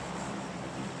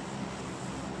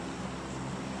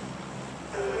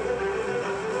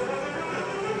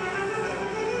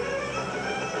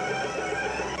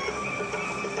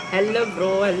Hello bro,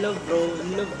 hello bro,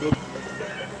 hello bro.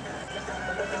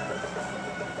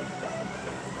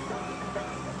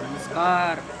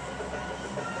 नमस्कार.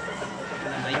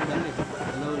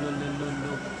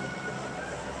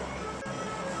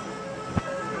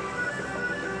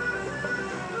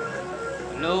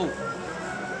 Hello.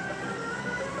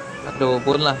 Hello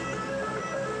बोल ना.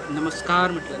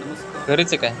 नमस्कार म्हटलं नमस्कार.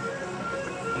 घरीच आहे काय?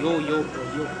 यो यो bro,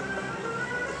 यो.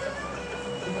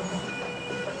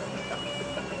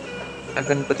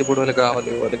 गणपती बुडवायला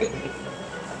गावाला वर गेले.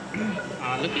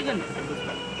 आलं की गणपती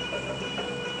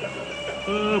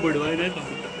बुडवाय नाही का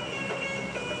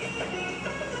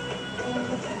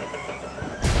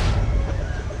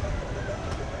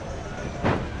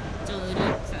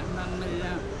चोरीचा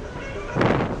मामला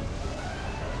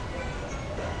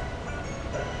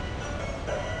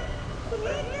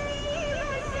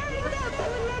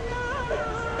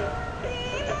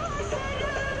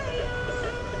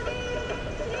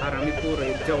आम्ही पोर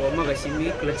आहे जेव्हा मगाशी मी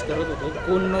क्लच करत होतो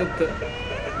कोण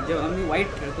नव्हतं जेव्हा मी वाईट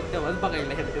खेळतो तेव्हाच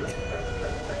बघायला येतं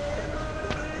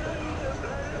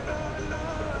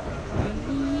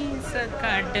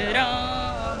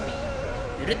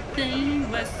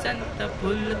वसंत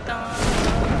फुलता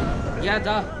या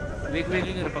जा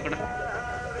वेगवेगळी घर पकडा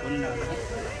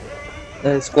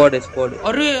स्क्वॉड आहे स्क्वॉड.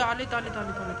 अरे आले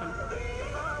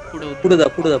पुढे जा.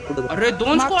 अरे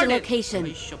दोन स्क्वॉड location.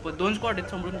 शपथ दोन स्क्वॉड आहेत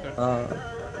समजून काढ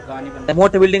गाणी बंद.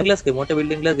 मोठ्या बिल्डिंगलाच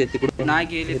घे तिकडे. नाही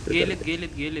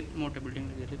गेलेत मोठ्या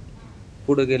बिल्डिंगला गेलेत.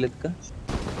 पुढे गेलेत का?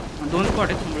 दोन स्क्वॉड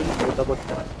आहेत समजून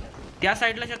त्या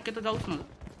साईडला शक्यतो जाऊच ना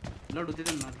लढू दे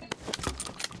त्यांना.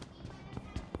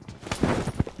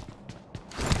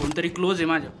 कोणतरी क्लोज आहे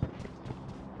माझ्या.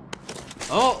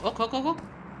 हो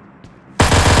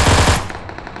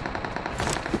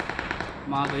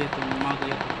माग येतो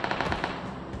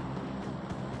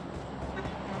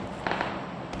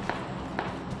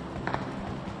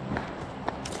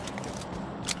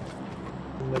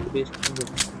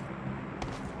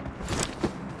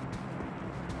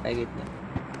काय घेतलं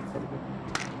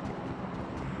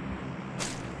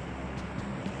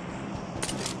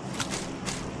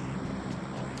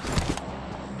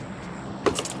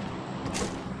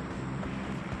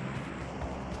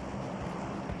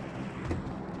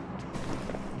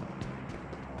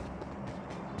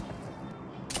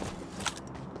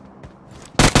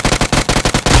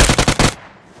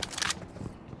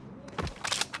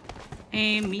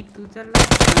मी तुझं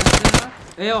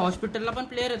लक्षात. हॉस्पिटलला पण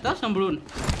प्लेयर आहेत सांभाळून.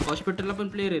 हॉस्पिटलला पण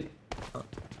प्लेयर आहेत.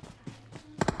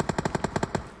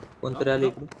 कोणतरी आले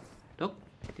इकडे.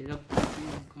 त्याच्या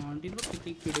गांडीत बघ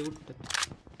किती किडे उठतात.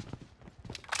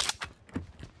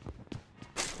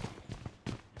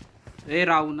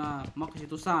 रावणा मग कशी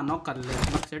तू 6 नॉक खाल्ले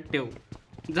लक्षात ठेव.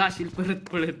 जाशील परत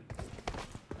पळत.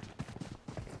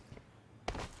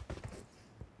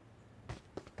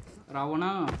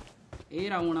 रावणा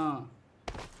रावणा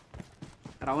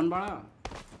रावण बाळा.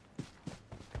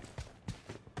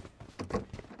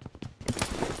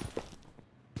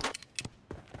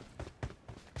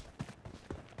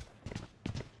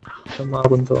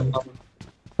 मागून जाऊन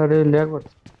अरे लॅग होत.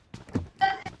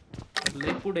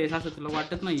 लय पुढे असं तुला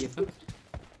वाटत नाहीये का?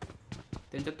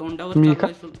 त्यांच्या तोंडावर मी का?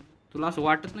 चाललाय तुला असं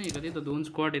वाटत नाहीये का? तिथं 2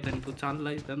 स्क्वॉड आहेत आणि तू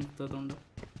चाललाय त्यांच्या तोंडावर.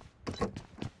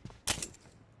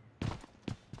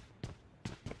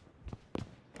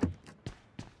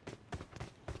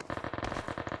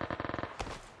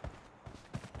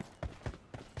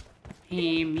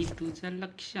 मी तुझं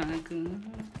लक्षात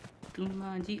तू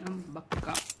माझी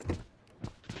आंबक्का.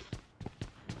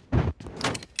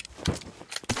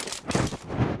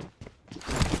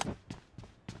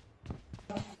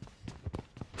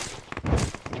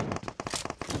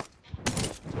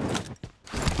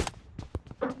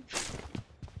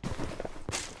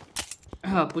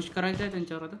 पुश करायचं आहे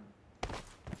त्यांच्यावर आता.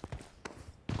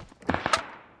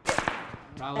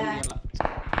 राहुल गेला.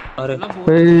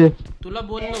 अरे तुला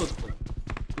बोललो होतो.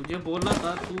 तुझे बोला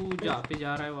था तू जहाँ पे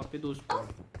जा रहा है वहाँ पे 2 स्क्वाड.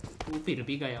 तू फिर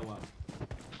भी गया वहाँ.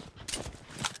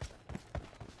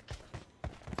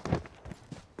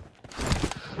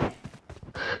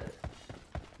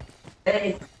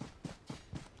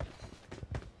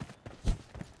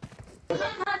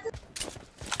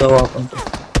 आपण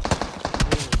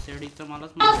शेडीचं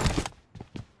मलाच माहिती.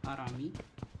 आरामी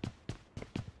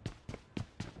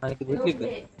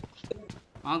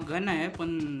हा गन आहे पण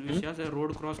विषयाच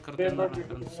रोड क्रॉस करता येणार नाही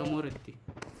कारण समोर आहेत ती.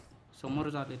 समोर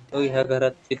जाते ह्या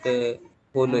घरात तिथे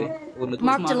बोललोय.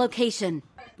 Marked a location.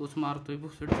 तूच मारतोय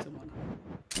भुसडीचं मला.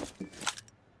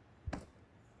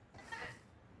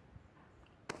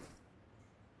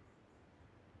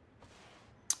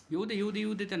 येऊ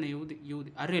दे त्याने. येऊ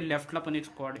दे. अरे लेफ्टला पण एक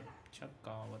स्क्वॉड आहे.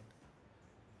 चक्कावत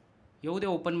येऊ दे.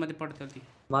 ओपन मध्ये पडतात ती.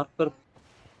 मार्क कर.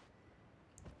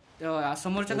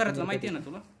 समोरच्या घरातलं माहिती आहे ना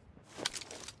तुला?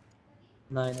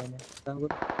 नाही सांगू.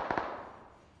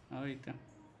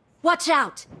 Watch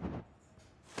out.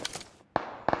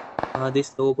 हा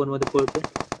दिसतो ओपन मध्ये पळतो.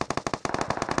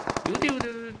 येऊ दे.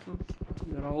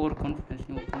 जरा ओव्हर कॉन्फिडन्स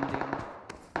नाही ओपन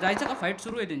मध्ये. जायचं का? फाईट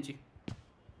सुरू आहे त्यांची.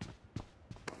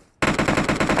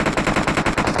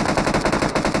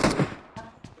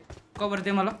 कवर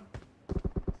दे मला.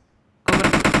 कवर.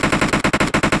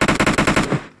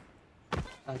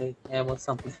 अरे ॲमो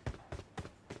संपले.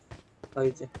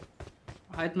 पाहिजे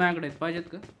आहेत माझ्याकडे. पाहिजेत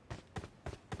का?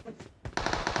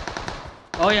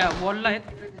 या वॉलला आहेत.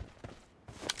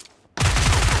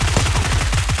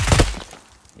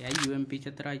 या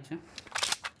UMPच्या तर राहायच्या.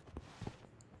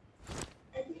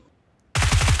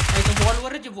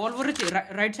 वॉलवरच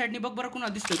आहे. राईट साईडने बघ बरं कुणा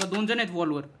दिसतोय का? 2 जण आहेत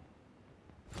वॉलवर.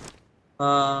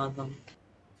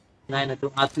 नाही ना तू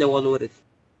आतल्या वॉलवर आहे.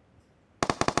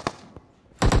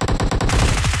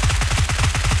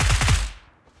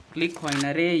 क्लिक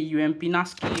होईना रे. UMP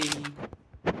नासकी.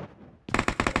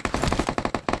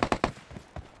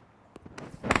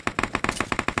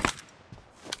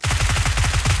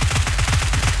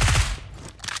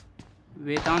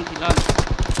 वेदांत हिलाल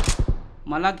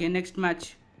मला घे next match.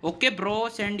 Okay bro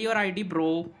send your ID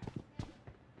bro.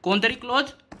 कोणतरी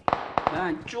क्लोज.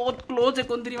 चोत क्लोज आहे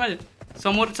कोणतरी माझ्या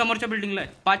समोरच्या बिल्डिंगला आहे.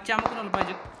 5च्या आम्हाला कोणाला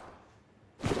पाहिजे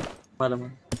मला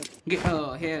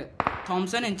हे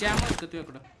थॉम्सन यांचे आम आहेत का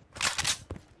तुझ्याकडं?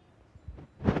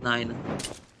 नाही ना.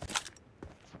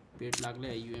 पेट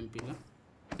लागले UMP ला.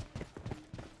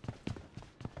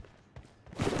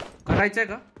 करायचंय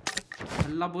का?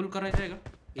 हल्ला बोल करायचंय का?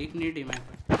 एक नीट आहे मॅप.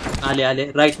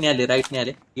 आले राईटने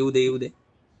आले. येऊ दे.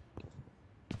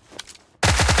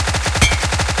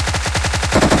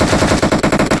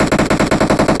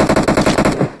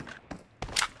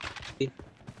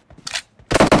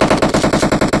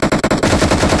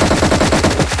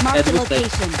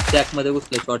 टॅक मध्ये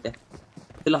घुसले छोट्या.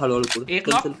 त्याला हळूहळू पुढे. एक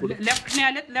लेफ्टने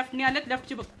आलेत.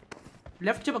 लेफ्टचे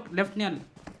बघ. लेफ्टने आले.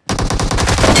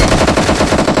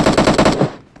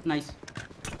 नाईस.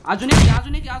 अजून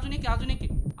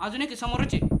एक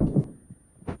समोरचे.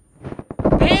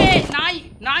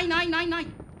 नाही.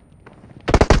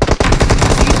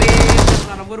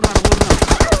 वरून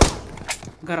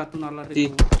घरातून आला रे.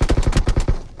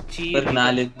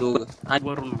 आले दोघं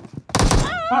वरून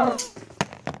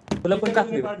तुला पण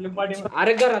टाकली.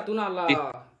 अरे घरातून आला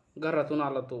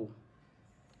तो.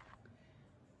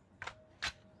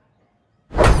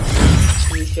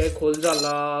 विषय खोल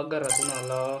झाला, घरातून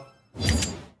आला.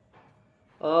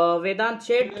 वेदांत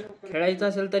शेठ खेळायचं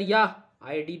असेल तर या,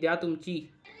 आयडी द्या तुमची.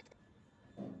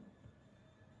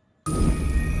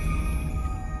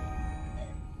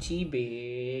 ची बे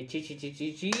ची ची ची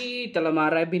ची ची त्याला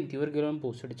माराय भिंतीवर गेलो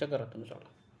भोसडीच्या घरातून आला.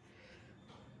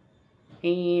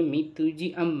 हे मी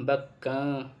तुझी अंबक्का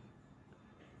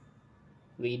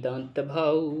वेदांत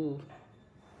भाऊ.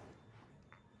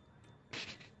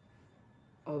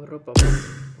 और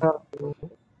बाबा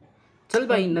चल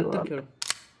बाई नंतर खेळू.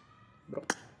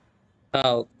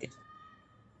 हा ओके.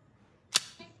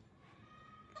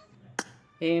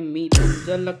 हे मी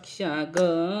तुझं लक्ष ग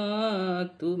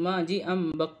तू माझी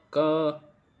अंबक्का.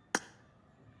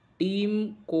 टीम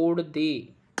कोड दे.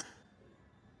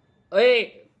 अय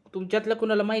तुमच्यातल्या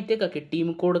कुणाला माहितीये का की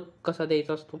टीम कोड कसा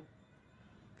द्यायचा असतो?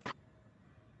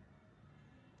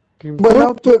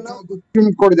 बनवतो टीम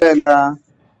कोड द्यायला.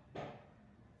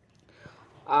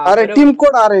 अरे टीम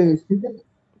कोड अरे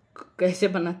कैसे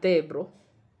बनाते ब्रो?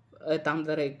 थांब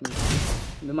जरा एक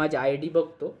मिनिट, मी माझी आयडी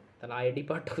बघतो, त्याला आयडी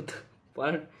पाठवतो.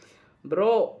 पण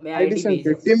ब्रो मी आयडी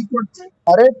टीम कोड.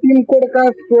 अरे टीम कोड काय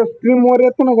स्ट्रीम वर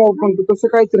येतो ना गाव, पण तसं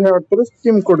काहीतरी आहे वाटतं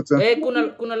टीम कोडचं. ए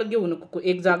कुणाला घेऊ नको,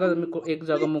 एक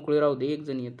जागा मोकळी राहू दे. एक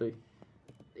जण येतोय.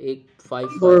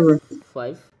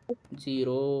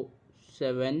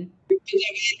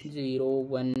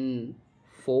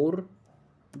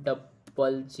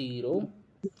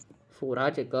 हा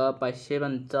चेक.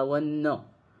 555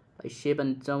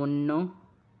 070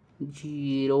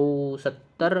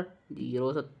 070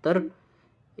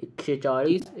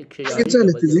 140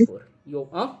 140. यो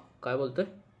काय बोलतोय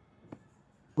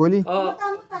बोली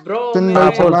ब्रो?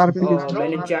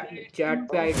 मैंने चैट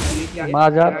पे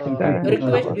आईडी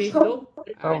रिक्वेस्ट भेज दो.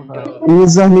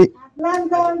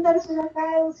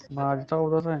 माझ्या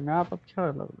 14 आहे ना आता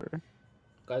खेळायला लागलोय.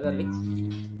 काय झाले?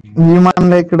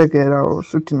 विमान इकडे काय राव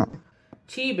सुट्टी नाही.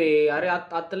 छी बे अरे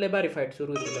आता लय भारी फाईट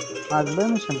सुरू होती. आज लय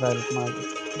मिशन राहिलेत माझे.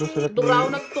 दुसरं तू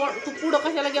रावण तू पुढं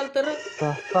कशाला गेल तर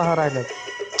 6 राहिलेत.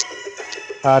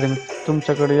 अरे मी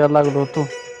तुमच्याकडे यायला लागलो होतो.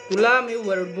 तुला मी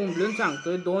वर्ड बोंबलून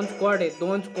सांगतोय 2 स्क्वॉड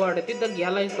आहे तिथं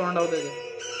घ्यायला तोंड आव त्याचे.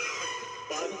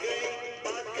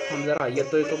 जरा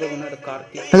येतोय तो बघून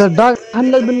कार्तिक डाग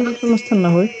हल्ल्यात बिल्ल्यात नसताना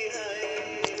होय.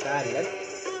 काय हल्ल्यात?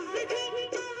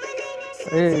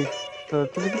 ए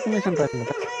तुझे किती मिशन राहिले?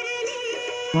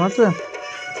 माझं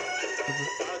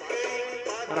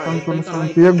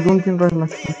 1 2 3 राहिला.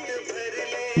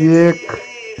 1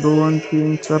 2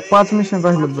 3 4 5 मिशन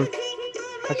राहिले बघ.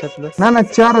 कशातलं? नाही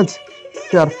 4च.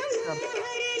 4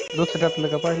 दुसऱ्यातलं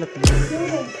का पहिल्यातलं?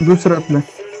 दुसऱ्यातलं.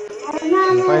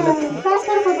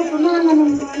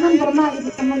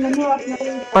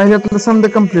 पहिल्यातलं समजा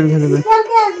कम्प्लीट झालेलं.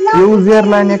 यूज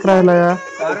एअरलाईन एक राहिला.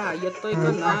 येतोय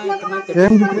का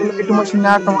नाही मशीन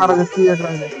 8 मारायचं ती एक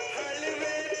राहिला.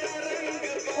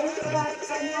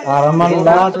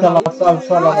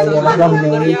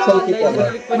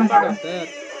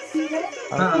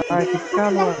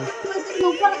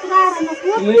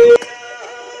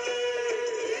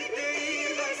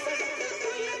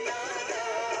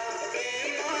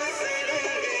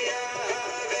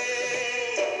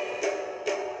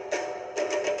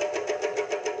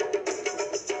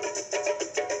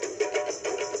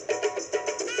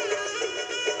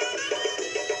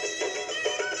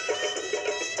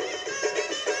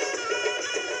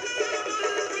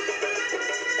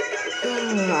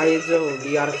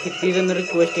 यार किती जण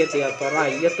रिक्वेस्ट येते आता.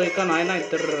 येतोय का नाही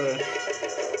तर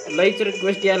लईच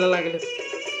रिक्वेस्ट यायला लागले.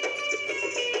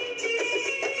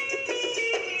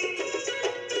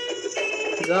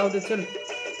 जाऊ दे चल.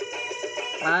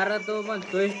 अरे तो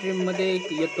म्हणतोय स्ट्रीम मध्ये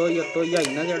येतो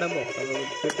यायना जेवढा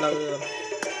भेटला.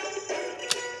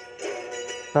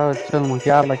 चल मग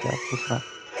यारला क्या दुसरा.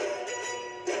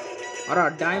 अरे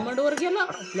डायमंड वर गेला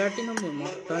प्लॅटिनम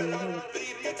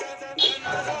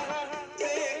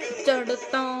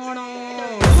चढताना.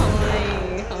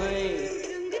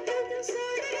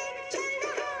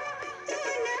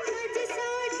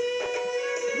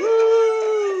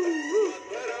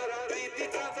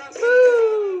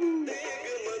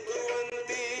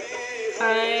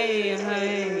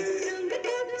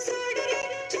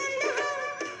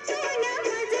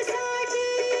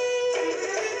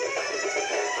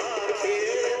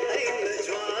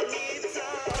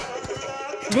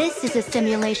 This is a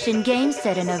simulation game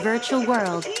set in a virtual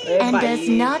world and does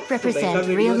not represent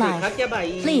real life.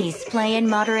 Please play in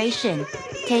moderation,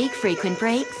 take frequent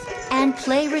breaks, and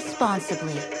play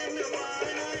responsibly.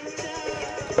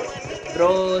 Bro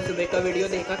सुबह का वीडियो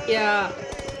देखा क्या?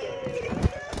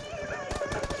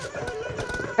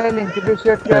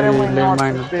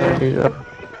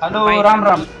 हॅलो राम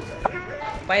राम.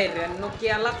 पायऱ्यांनो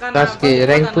केला का ना? टास्क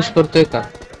रँक पुश करतोय का?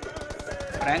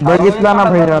 बघितला ना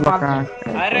भैयाला काय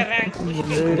अरे रँक पुश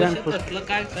कसलं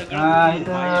काय सगळं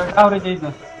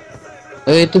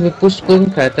तुम्ही पुश करून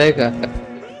खेळताय का?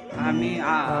 आम्ही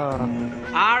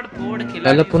आड फोड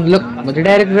खिलाडी लपून म्हणजे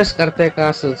डायरेक्ट रश करताय का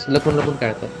असंच लपून लपून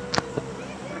खेळताय?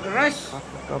 रश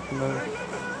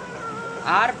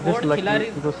आर फोड खिलारी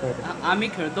आम्ही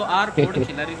खेळतो. आर फोड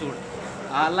खिलारी जोड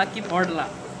आला की फोडला.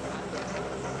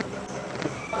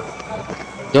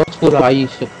 जोच पुरा आई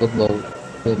शपथ भाऊ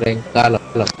रँक का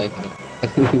लागताय?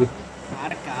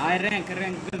 अरे काय रँक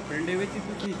गर्लफ्रेंड आहे वेची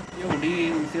तुझी एवढी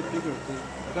सेफ्टी खेळतो.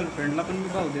 गर्लफ्रेंडला पण मी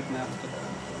भाव देत नाही आजकाल.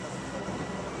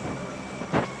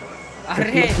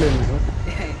 अरे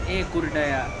ए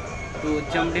कुरडया तो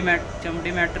चमडी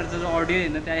मॅटरचा जो ऑडिओ आहे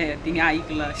ना त्या तिने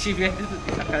ऐकला शिव्या देत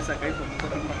होती सकाळ सकाळी फोन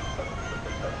करून.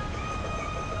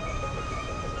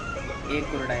 ए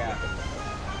कुरडया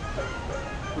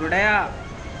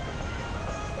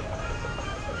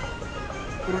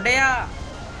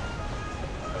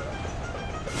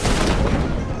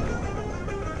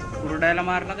कुरड्याला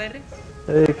मारला काय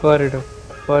रे? कॉरिडो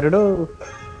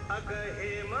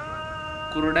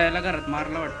कुरड्याला घरात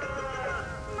मारला वाटतं.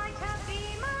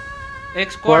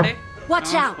 एक स्क्वॉड आहे.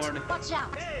 Watch out!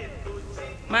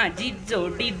 माझी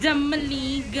जोडी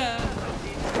जमली ग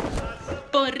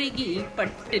पोरगी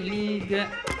पटली ग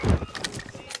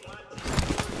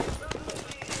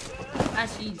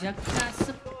अशी झक्कास.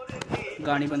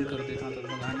 गाणी बंद करते गाणी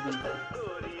बंद कर.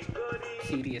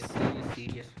 सिरियस.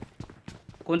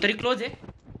 कोणतरी क्लोज आहे.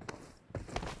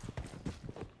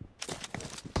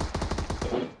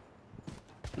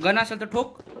 गन असेल तर ठोक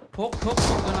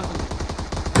गन असेल.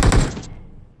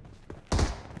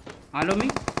 आलो मी.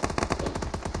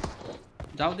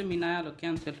 जाऊ दे मी नाही आलो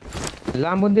कॅन्सल.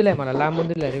 लांबून दिलाय मला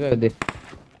रे दे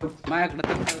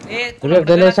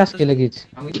माझ्याकडे शासकीय लगेच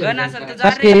गन असेल तर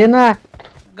शासकीय ना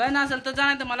गन असेल तर जा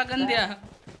नाही तर मला गन द्या.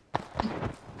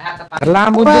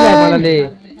 लांबून दिलाय मला ले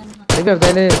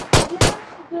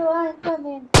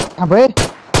अबे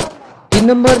 3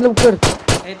 नंबर लवकर.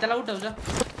 त्याला उठव जा.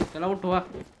 त्याला उठवा.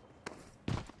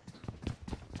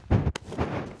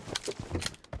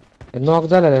 नॉक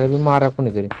झाला मारा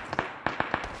कोणीतरी.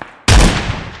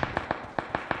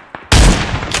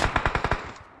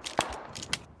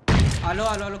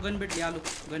 आलो गन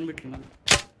भेटली मला.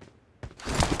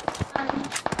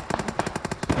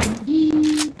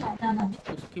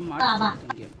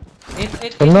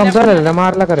 नॉक झाला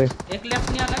मारला का रे? एक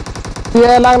लेफ्ट आला.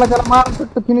 यायला लागला त्याला मार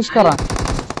फक्त फिनिश करा.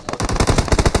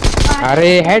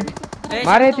 अरे हेड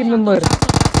मारे 3 नंबर.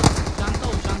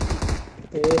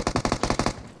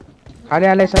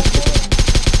 आले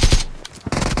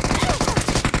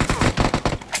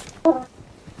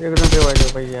एकदम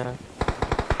ठेवायचं भैया.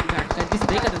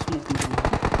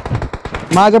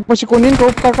 माझ्या पशी कोणी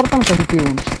उपकार करता ना कधी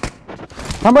पिऊन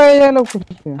थांबा यायला लवकर.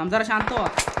 थांब जरा शांत व्हा.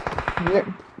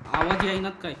 आवाज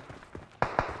येईनात काय?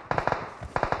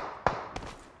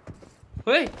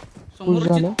 होय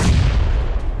समोरची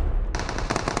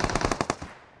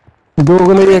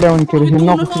दोघं येड्यावून केलं हे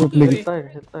नॉक सुटले.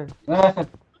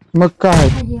 मग काय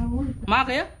माग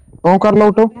या ओंकारला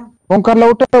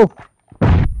उठव.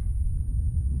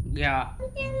 घ्या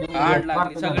आड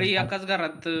लागली सगळी एकाच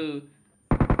घरात.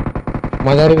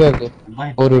 माझा रिवाइव दे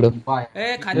ओरडो.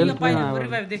 ए खाली पाहिजे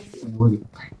रिवाइव दे.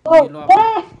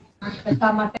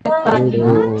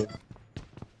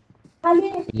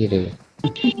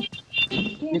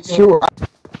 शिव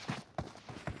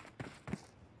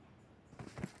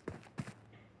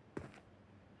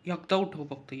एकटा उठव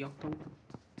फक्त एकटा उठव.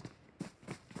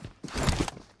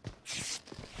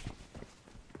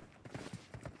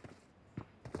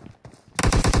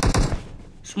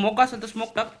 स्मोक असेल तर स्मोक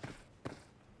टाक.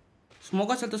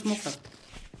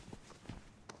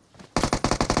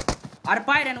 अरे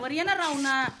पायऱ्यांवर येणार राहू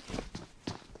ना.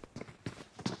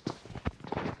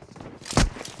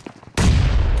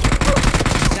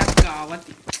 त्या गावात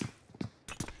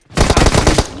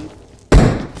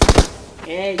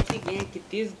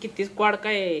किती स्क्वॉड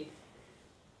काय.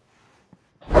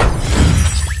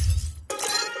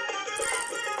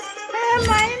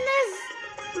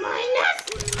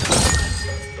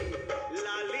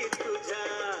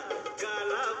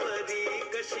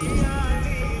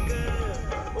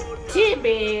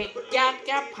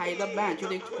 क्या फायदा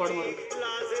बँच एक स्क्वॉड मारून.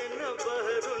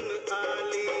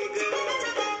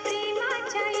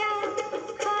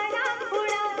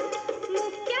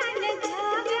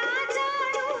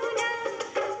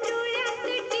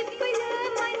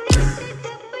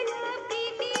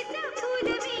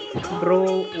 Bro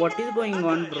what is going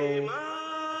on bro?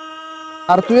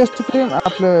 अरे तू एसटी फ्रेम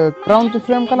आपलं क्राऊनची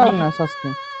फ्रेम का लावून नाही सासकी?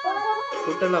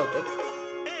 कुठं लावतात?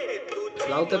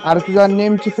 अरे तुझ्या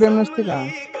नेमची फ्रेम नसते का?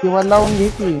 किंवा लावून घे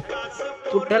की.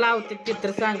 कुठं लावते ते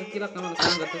तर सांग तिला का मला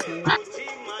सांगतच नाही.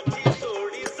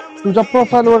 तुझ्या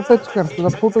प्रोफाईल वर टच कर. तुझा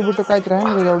फोटो बिटो काहीतरी आहे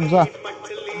ना त्याच्यावर जा.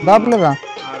 दाबलं का?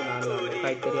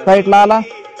 काहीतरी साईटला आला.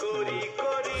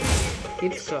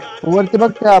 तीच का? वरती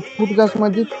बघ त्या फुटजास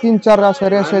मध्ये 3-4 अशा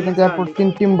रेषा आहेत त्या पुढे 3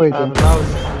 टिंब आहेत.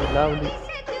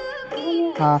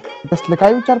 हा तसले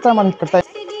काय विचारताय मला इकडे?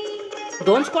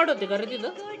 2 स्क्वॉड होते का रे तिथं?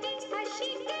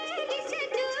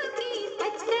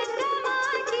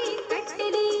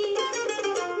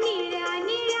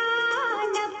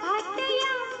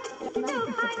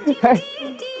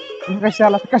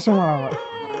 कशाला कसं म्हणावं?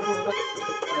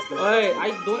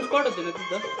 आई 2 स्क्वॉड होते ना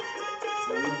तिथं?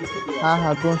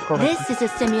 हा 2 squad. This is a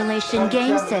simulation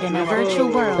game set in a virtual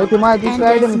world ते माझी and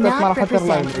साईड does आहे not मला खतर represent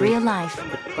लागली. real life.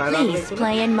 Please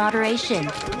play in moderation. A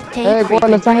Take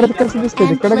गोळ्याला frequent चांगलं breaks कसं दिसते and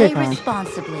तिकडे play काय?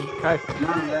 responsibly.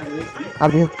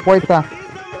 अरे पोयता.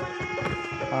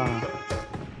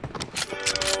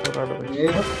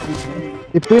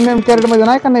 ते प्रीमियम कॅरेट मध्ये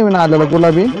नाही का नवीन आलेला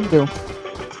गुलाबी देव?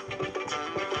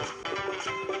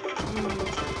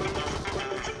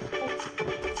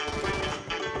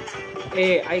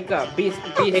 ऐका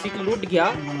बेसिक लूट घ्या.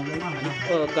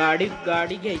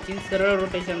 गाडी घ्यायची सरळ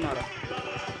रोटेशन मारा.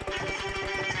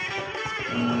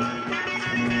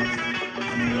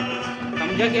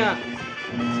 समजा घ्या.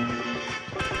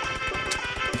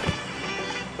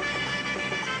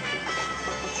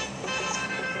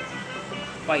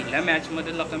 पहिल्या मॅच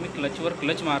मध्ये लका मी क्लचवर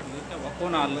क्लच मारलो तेव्हा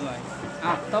कोण आलं नाही.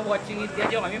 आता वॉचिंग इथे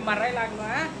जेव्हा मी मारायला लागलो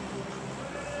हा.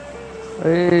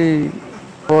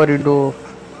 कॉरिडो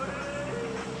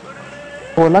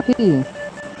बोला की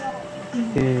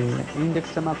ते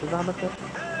इंजेक्शन आता झालं तर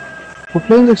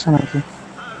कुठलं इंजेक्शन आहे?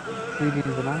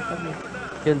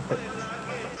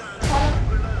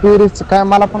 सिरीज काय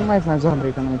मला पण माहित नाही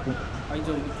झालंय का नाही ते.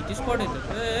 किती स्क्वॉड येतात?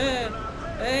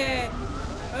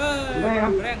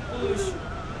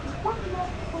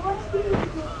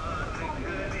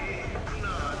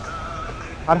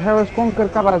 अरे ह्या वेळेस कोणकर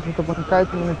करायचं होतं पण काय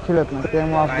तुम्ही खेळत नाही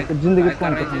त्यामुळे जिंदगीत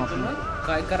कोणकर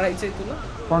काय करायचंय तुला?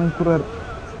 कॉन्कुरर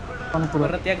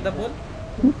परत एकदा बोल.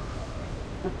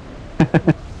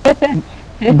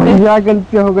 भैया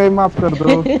गलती हो गई माफ कर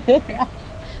दो.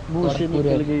 मुझसे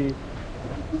निकल गई.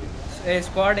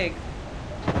 स्क्वॉड एक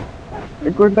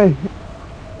कुठं आहे?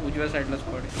 उजव्या साईडला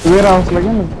स्क्वॉड आहे. वेअर हाऊसला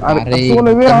घे ना. अरे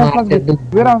सोलो वेअर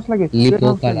हाऊसला घे.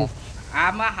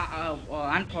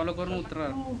 अनफॉलो करून उतरा.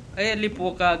 लिपो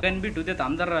का गन भेटू देत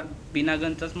आमदार बिना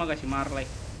गनचाच मग अशी मारलाय.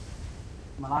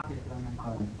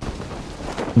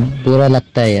 बुरा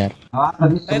लगता है यार.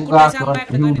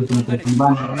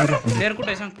 प्लेयर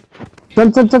कुठे सांग?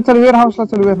 चल वेअर हाऊसला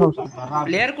चल. वेअर हाऊस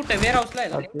प्लेयर कुठे? वेअर हाऊसला आहे.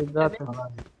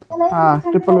 हा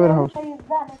ट्रिपल वेअर हाऊस.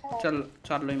 चल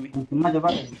चाललोय मी.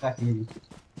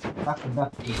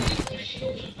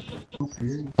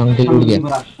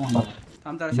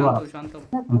 शांत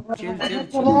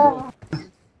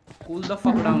कूल द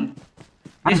फक डाऊन.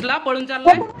 दिसला पळून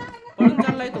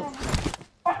चाललाय तो.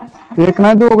 एक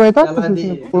नाही दोघं येतात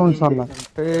पळून चालला.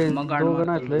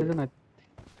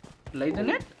 लय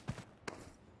जण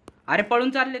अरे पळून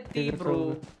चालले ती ब्रो.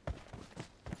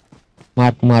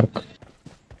 मार्क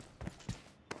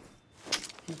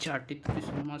छाटीत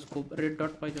माझ खूप रेड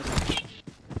डॉट पाहिजे.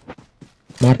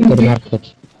 मार्क कर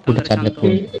कुठे चाललं?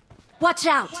 Watch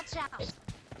out!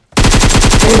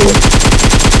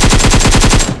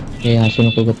 हे असू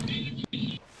नको गं.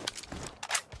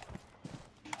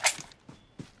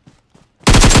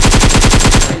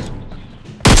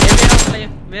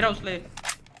 Wear हाऊसला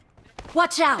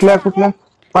Watch out! कुठल्या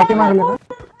पाठी मागले का?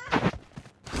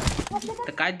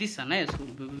 तर काय दिसत नाही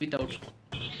विदाउट.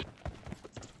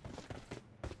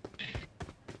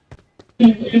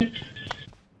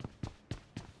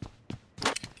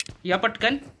 या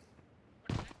पटकन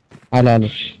आलो.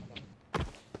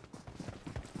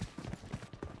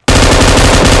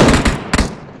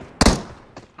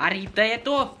 अरे इथं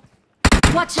येतो.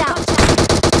 Watch out!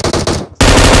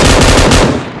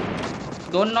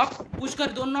 2 नॉक पुश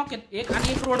कर. 2 नॉक आहेत. एक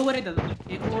रोडवर आहे त्याचा.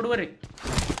 एक रोडवर आहे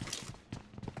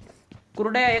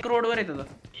कुरड्या. एक रोडवर आहे त्याचा.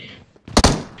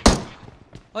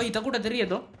 इथं कुठं तरी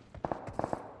येतो.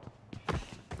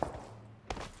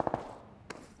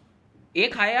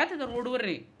 एक आहे हा त्याचा रोडवर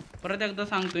रे. परत एकदा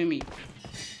सांगतोय मी.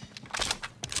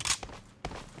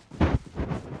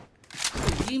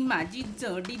 माझी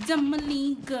जोडी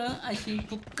जमली ग अशी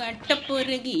फुकाट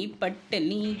पोरगी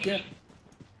पटली ग.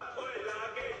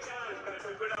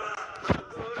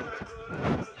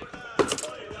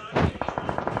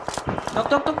 टक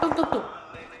टक टक टक टक टक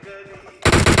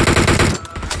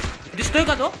दिसतोय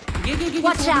का तो? घे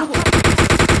Watch out.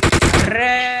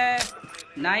 अरे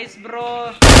नाइस ब्रो,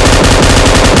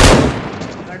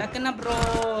 कडक ना ब्रो,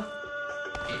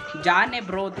 जान आहे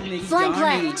ब्रो, तुम्ही Flank जान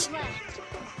आहे. left.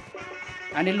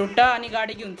 आणि लुटा आणि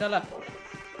गाडी घेऊन चला.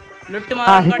 लुट हा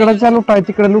मारून गाडी इकडच्या लुट आहे,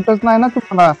 तिकडे लुटच नाही ना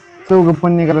तुम्हाला. चौघ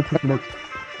पण निघाला तिकडेच.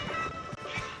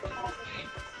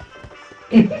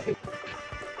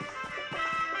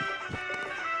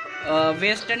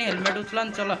 वेस्ट आणि हेल्मेट उचला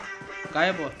आणि चला.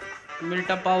 काय बो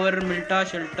मिल्टा पॉवर, मिल्टा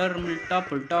शेल्टर, मिल्टा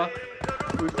फुलटा,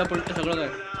 उलटा पुलटा सगळं काय.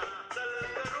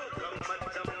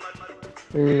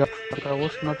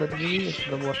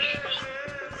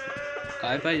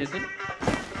 काय पाहिजे तू?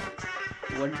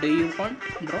 What do you want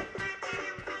bro?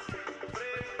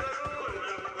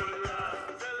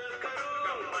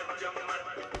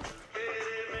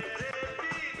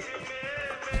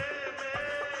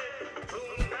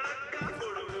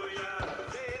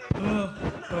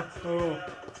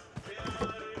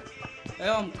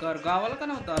 Omkar गावाला का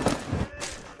नव्हता आला?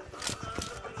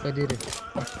 कधी रे?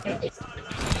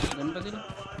 गणपतीला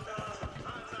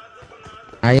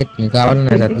आहेत मी गावाला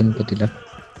नाही जात गणपतीला.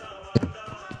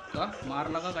 का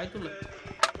मारला का काय तुला?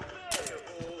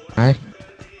 काय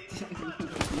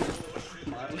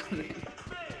मारला रे.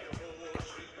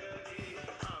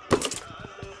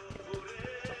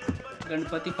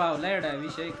 गणपती पावला एवढा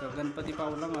विषय का? गणपती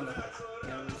पावला मला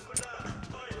यावेळेस.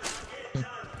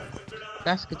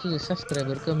 टास्कचे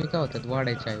सबस्क्रायबर कमी का होतात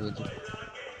वाढायच्या ऐवजी?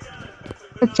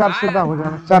 410 हो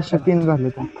जाणार, 403 झाले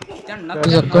तर. त्यांना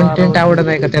तुझं कंटेंट आवडत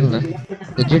आहे का त्यांना?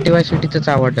 जीटीवाय सिटीच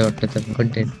आवडतं वाटतं त्यांना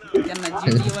कंटेंट. त्यांना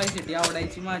जीटीवाय सिटी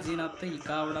आवडायची, माझी ना आता ही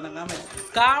का आवडणार का माहिती?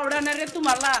 का आवडणार रे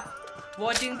तुम्हाला?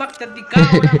 वॉचिंग बघतात ती का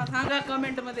आवडणार सांगा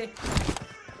कमेंट मध्ये.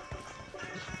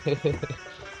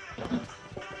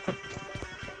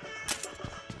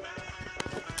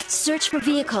 Search for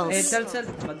vehicles. चल चल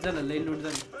बस झालं, लई लूट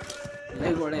झाली,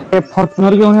 लई गोड आहे. ते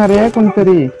फॉर्च्युनर घेऊन या रे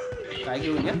कोणतरी. काय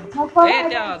घेऊन या? ए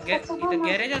त्या इथं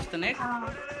गॅरेज असतं ना एक.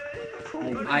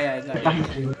 आहे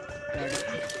गाडी.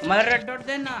 मला रेड डॉट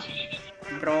दे ना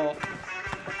bro.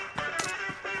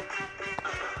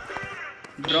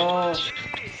 Bro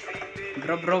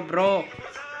bro bro bro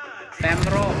फॅम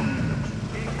bro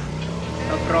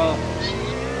bro.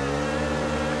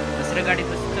 दुसऱ्या गाडी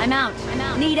बस. I'm out.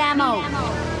 Need ammo.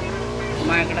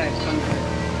 माझ्याकडे आहे पण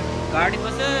गाडी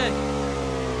बस.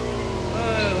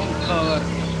 ओमकार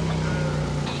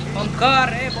ओमकार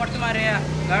ए बॉट मारे या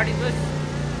गाडी बस.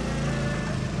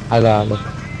 आलो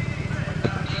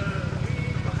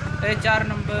ए 4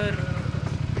 नंबर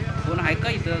कोण आहे का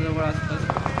इथं जवळ आसपास?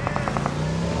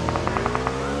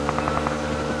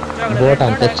 बोट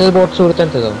आणि त्याच बोट सोडतात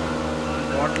ते जाऊन.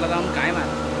 बॉटला जाऊन काय मार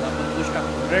आपण पुश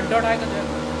टाकतो. रेड डॉट आहे का तुझ्या?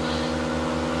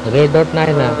 रेड डॉट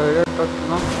नाही ना,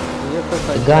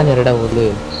 गाणे रेडा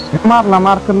बोललोय. मारला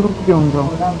मार्कर लूट घेऊन जाऊ.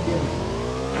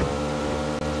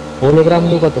 होलोग्राम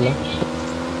देऊ का तुला?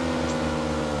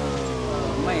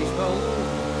 महेश भाऊ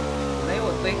लय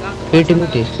होतंय का? पेटी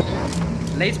मोठी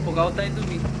लईच फुगावताय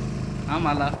तुम्ही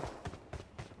आम्हाला.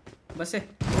 बस आहे.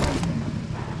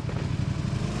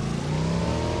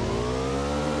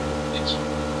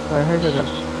 काय आहे का?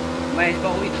 महेश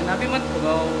भाऊ इतना भी मत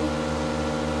फुगाव.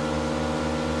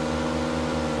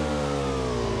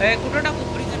 ए कुठं टाकू?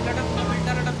 प्रिझनला टाकू,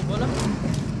 मिल्टाला टाकू? बोला.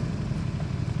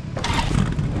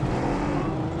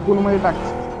 स्कूलमध्ये टाक.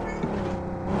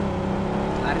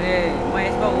 अरे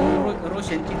महेश भाऊ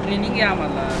रोशनची ट्रेनिंग आहे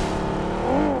आम्हाला.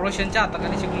 रोशनच्या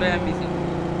हाताखाली शिकलोय आम्ही.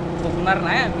 फुगणार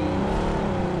नाही आम्ही.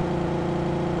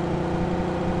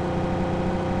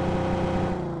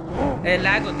 ए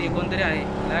लॅग होती, कोणतरी आहे.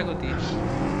 लॅग होती.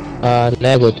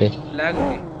 लॅग होते. लॅग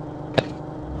होती.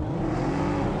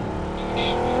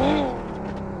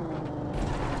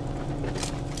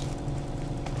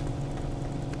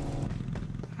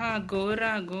 हा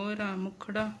गोरा गोरा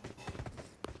मुखडा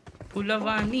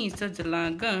फुलवानी सजला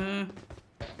ग,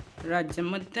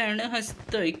 राजमद्याण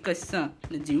हसतोय कसा,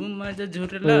 जीव माझा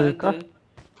झुरला ग.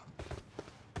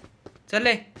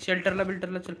 चले शेल्टरला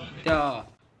बिल्टरला चल. त्या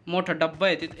मोठा डब्बा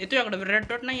आहे तिथे. तुझ्याकडे रेड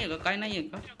डॉट नाहीये का? काय नाहीये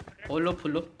का? ओलो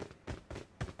फुलो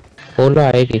ओलो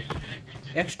आहे की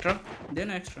एक्स्ट्रा दे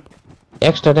ना. एक्स्ट्रा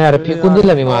एक्स्ट्रा नाही अरे, फेकून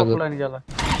दिला मी माग.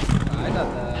 काय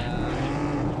दादा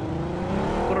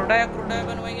कुरडाया कुरडाया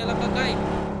बनवाय गेला का काय?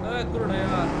 कुरडाया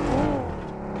कुरडाया.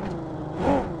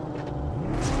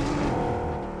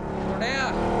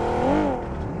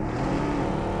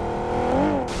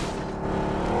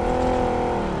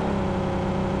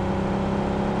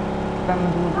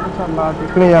 चालला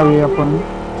तिकडे यावे आपण.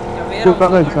 तू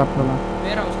करायचं आपल्याला.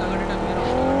 वेअर हाऊसला गाडी टाक. वेअर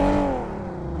हाऊसला.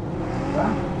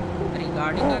 अरे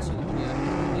गाडी का अशी होती यार?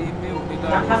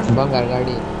 बंगार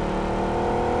गाडी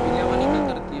पिल्यावानी का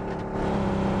करते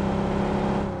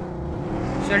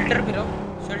शेल्टर फिरव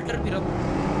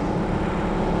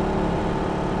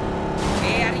ए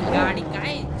अरे गाडी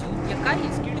काय चूक काय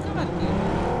स्पीड का मारते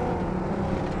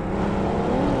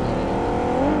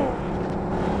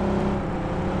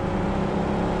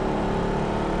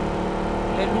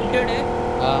हे लूटेड आहे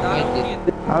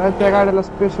अरे त्या गाडीला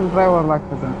स्पेशल ड्रायव्हर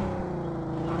लागतात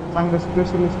चांगले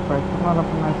स्पेशलिस्ट पाहिजे तुम्हाला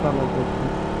पण नाही चालवत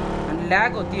आणि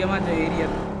लॅग होतीये माझ्या एरियात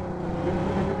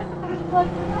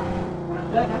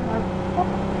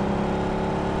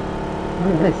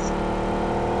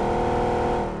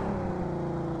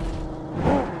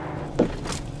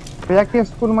या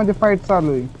स्कूल मध्ये फाईट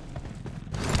चालू आहे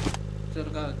चल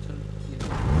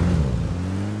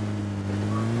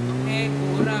हे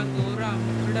गोरा गोरा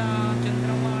मुखडा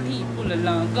चंद्रवाणी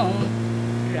फुलला गाऊन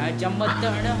राजा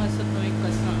मदाड हसतोय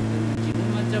कसा जीव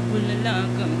माझा फुलला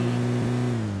गाऊन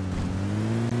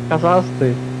कसा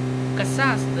असतोय कसा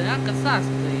असतोय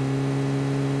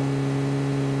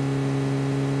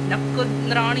नको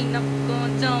राणी नको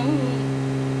जाऊ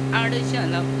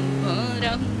आडशाला उभं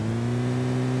राहू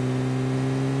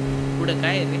पुढं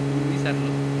काय रे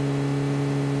विसरलो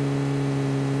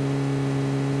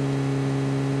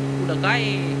पुढं काय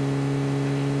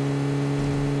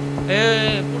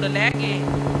पुढं लॅग आहे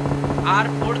आर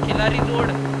फोड खिलारी जोड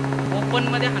ओपन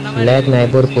मध्ये हाना लॅग नाही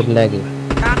भरपूर लॅग आहे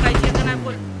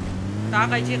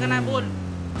टाकायचे का नाही बोल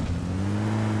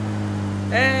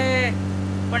ए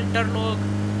पंटर लोक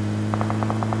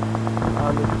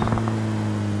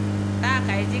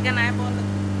टाकायची का नाही बोल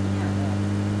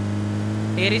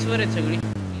टेरिस वर आहेत सगळी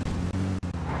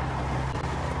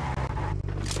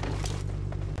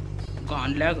गॉन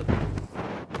लॅग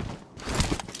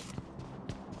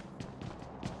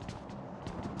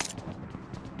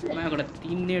माझ्याकडे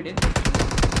 3 नेट आहेत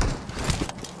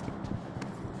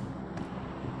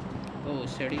ओ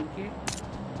सेडिंग के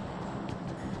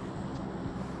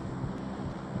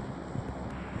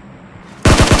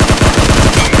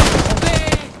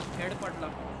हेड पडला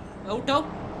उठव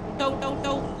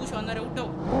पुश होणार आहे उठव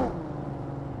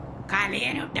खाली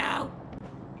आहे उठव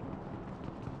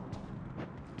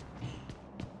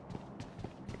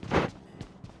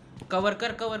कव्हर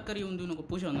कर येऊन देऊ नको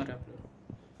पुश होणार आहे आपल्याला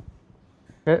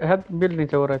ह्यात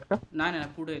बिल्डिंगच्या वर आहेत का नाही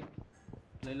पुढे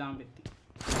लय लांब आहेत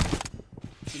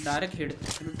ती डायरेक्ट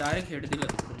हेड दिला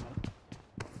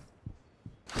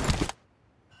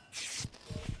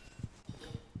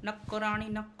नको राणी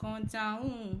नको जाऊ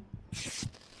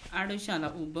आडशाला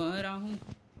उभं राहू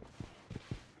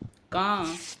का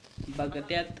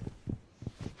बघत्यात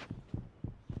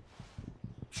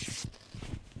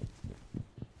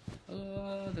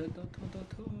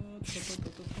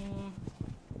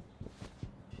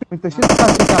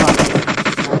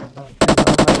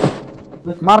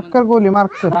मार्क कर गोली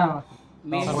मार्क कर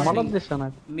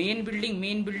मेन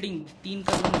बिल्डिंग 3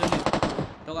 का 2 जण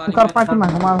तो कर पाठी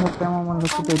माग मार होते म्हणलं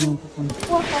कुठे देऊ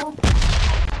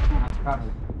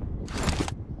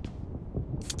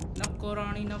नको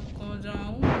राणी नको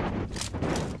जाऊ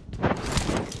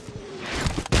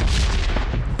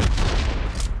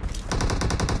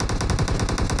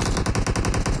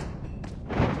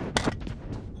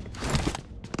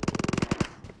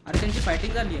अरे त्यांची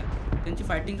फायटिंग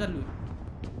चालू आहे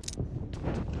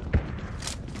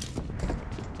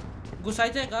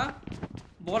घुसायचंय का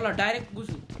बोला डायरेक्ट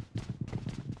घुसू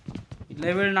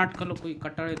लय वेळ नाटक लोक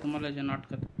कटाळे तुम्हाला जे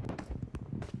नाटकात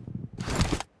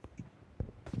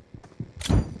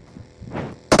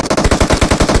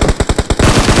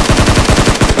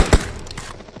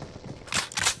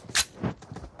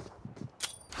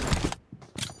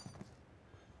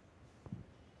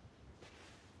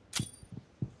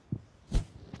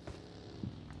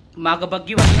माग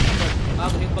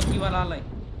बग्गीवाला आलाय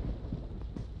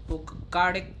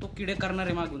तो किडे करणार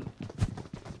आहे मागून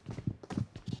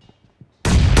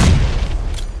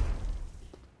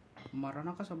मारा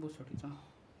ना कसा बोसटीचा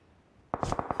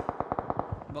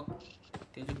बघ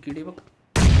त्याचे किडे बघ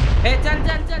ए चल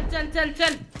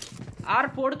आर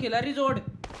फोड खिलारी जोड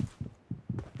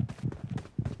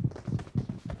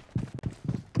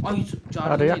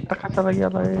अरे एकटा कशाला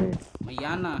गेलाय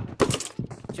या ना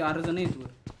 4 जण आहेत वर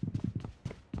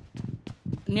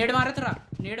नेड मारत राहा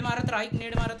नेड मारत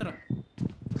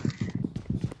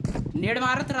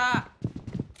राहा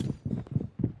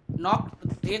नॉक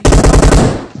एक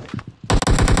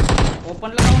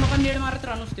ओपनला जाऊ नका नेड मारत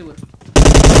राहा नुसते वर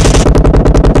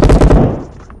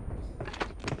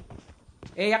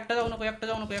एकटा जाऊ नको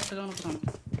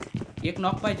एक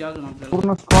नॉक पाहिजे अजून आपल्याला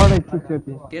पूर्ण स्क्वॉड आहे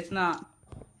तेच ना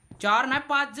 4 नाही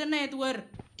 5 जण आहेत वर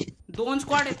 2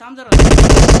 स्क्वॉड आहेत थांब जरा 2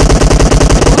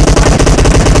 स्क्वॉड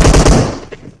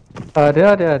अरे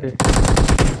अरे अरे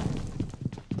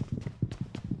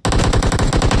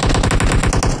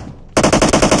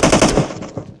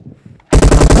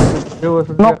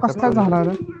नॉक कसं काय झाला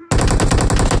रे?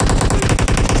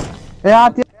 ए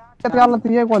आत आला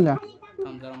ती एक बोलल्या.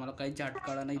 थांब जरा मला काही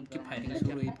झटकाळा नाही, इतकी फायरिंग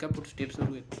सुरू आहे, इतका फुटस्टेप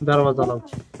सुरू आहे. दरवाजा लाव.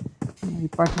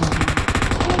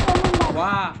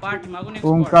 वा पाठीमागून एक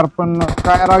ओंकार पण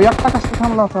काय राव एकटा कसं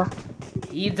थांबला होता?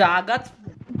 ही जागाच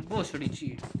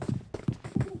भोसडीची.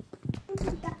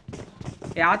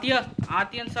 आत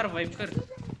ये सर्वाइव्ह कर.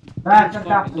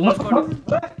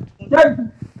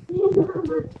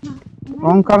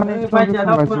 ओंकार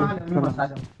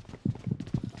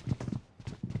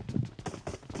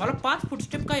मला 5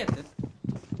 फुटस्टेप काय येतात?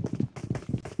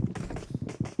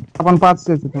 आपण 5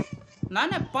 येतो.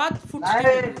 नाही 5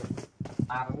 फुटस्टेप.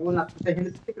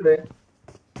 तिकडे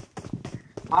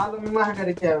आलो मी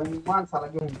महागारी त्या माणसाला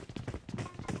घेऊन.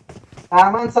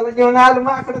 माणसाला घेऊन आलो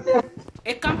माझ्याकडे.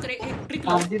 एक काम कर, एक ट्रिक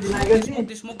लाव.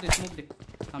 स्मोक दे.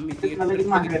 आम्ही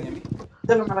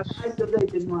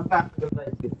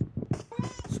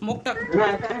स्मोक टाक.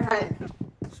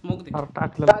 स्मोक दे.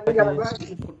 टाकलं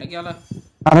कुठे गेला?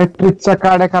 अरे ट्रिकच्या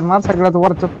काड्या करणार सगळ्यात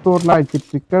वरच्या फ्लोर लायची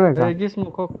ट्रिक कळलं का?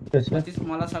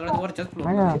 मला सगळ्यात वरच्याच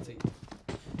फ्लोर जायचंय.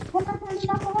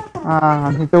 हा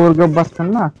इथे वर गप बसतात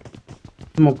ना.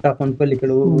 मग टाकून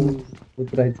पलीकडे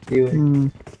उतरायचं.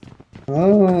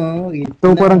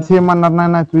 तोपर्यंत हे म्हणणार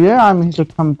नाही तू ये, आम्ही इथे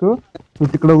थांबतो, तू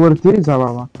तिकडे वरती जा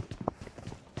बाबा.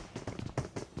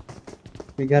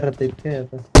 घरात आहेत काय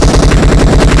आता?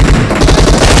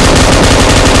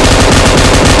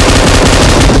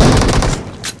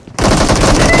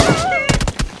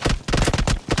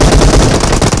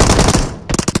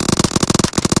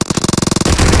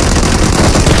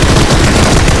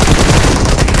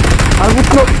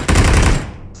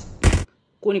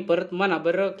 कोणी परत म्हणा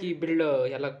बरं की बिल्ड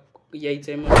ह्याला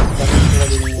यायचंय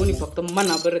म्हणून. कोणी फक्त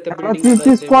म्हणा बरं त्या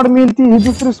ती स्क्वॉड मिळती, ही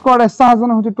दुसरी स्क्वॉड आहे, 6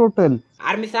 जण होते टोटल.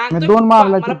 अरे मी सांगतो 2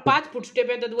 मारला. मला 5 फुटस्टेप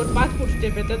येतात वर, 5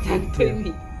 फुटस्टेप येतात सांगतोय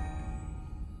मी.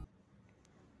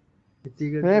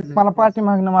 मला पाठी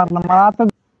मागणं मारलं मला. आता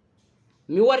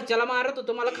मी वरच्याला मारत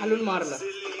होतो, मला खालून मारला.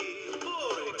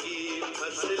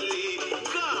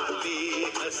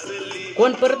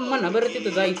 कोण परत म्हणा बरं तिथं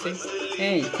जायचंय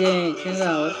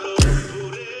गावावर.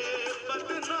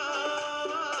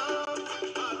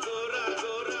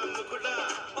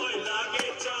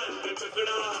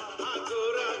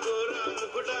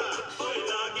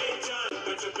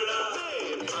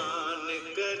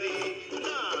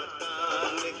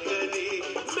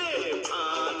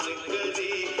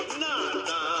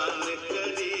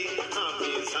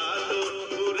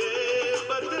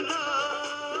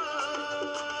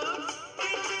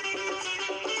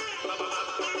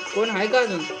 कोण आहे का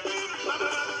अजून?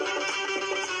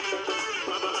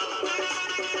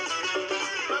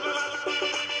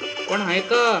 कोण आहे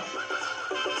का?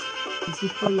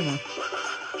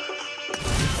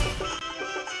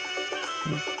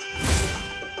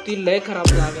 ती लय खराब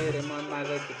जागा आहे रे. मन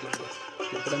मागायची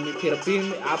तिकडं मी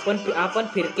आपण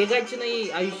फिरके जायची नाही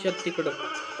आयुष्यात तिकडं.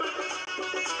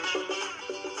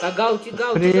 का गावची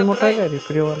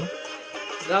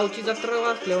जत्रा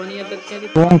वाचल्यावर आणि येतात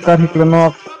त्या ओंकार इकडे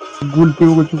नॉक गुलटी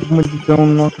मध्ये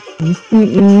जाऊन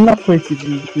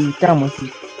कामाची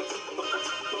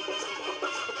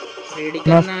रेडी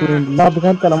कर ना. लाभ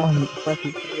घाल त्याला माहिती.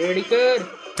 रेडी कर.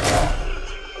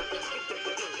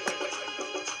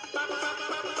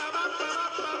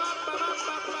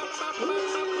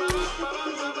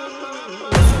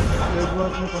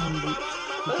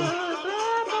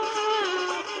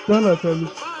 चालू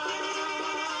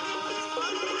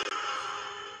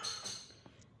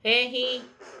हे ही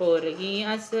पोरगी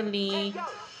असली.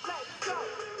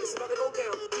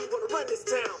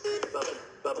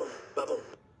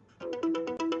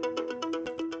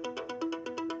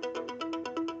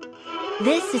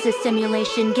 This is a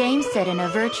simulation game set in a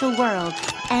virtual world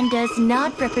and does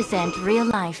not represent real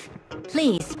life.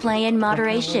 Please play in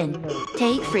moderation,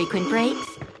 take frequent breaks,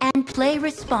 and play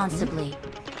responsibly.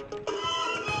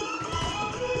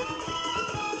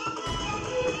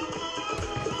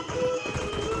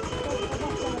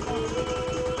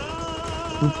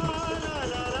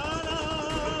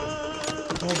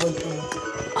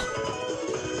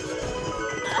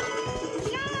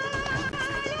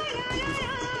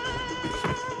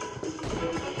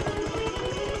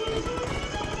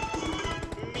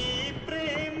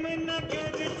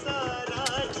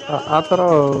 आता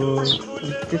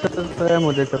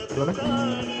मध्ये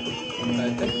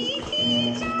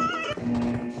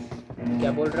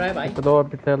क्या बोल रहा है भाई?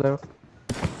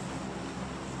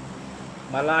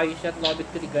 मला आयुष्यात लॉबीत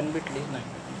कधी गन भेटलीच नाही.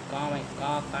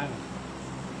 काय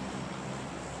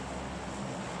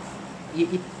ये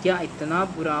क्या इतना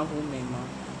बुरा हूँ मैं माँ।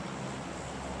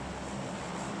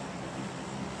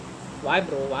 Y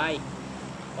bro Y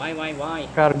Y Y Y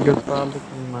cardio चालू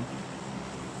किंमत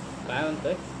काय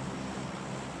म्हणतोय?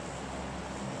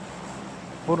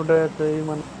 कुरड्याचं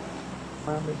इमान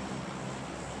आलंय.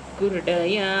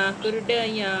 कुरडया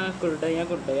कुरडया कुरडया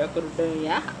कुरडया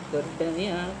कुरडया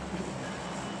कुरडया.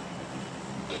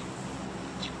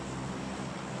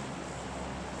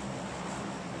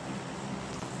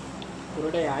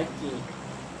 कुरडया ऐक की.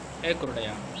 ए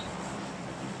कुरडया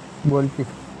बोल की.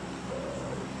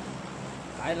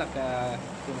 काय लाका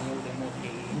तुम्ही एवढे मोठे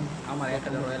आम्हाला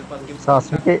एखादा रॉयल पास गिफ्ट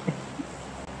सासुके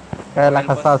काय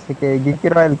लाखा सासुके घे की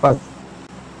रॉयल पास.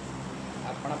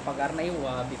 अपना पगार नहीं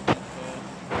हुआ अभी तक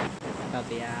बता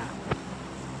दिया.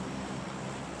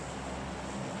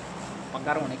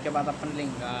 पगार होने के बाद अपन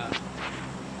लेंगा.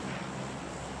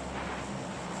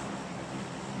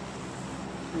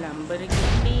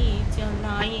 लंबरगिनी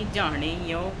चलाई जाने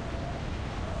यो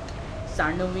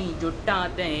सांडवी जुटा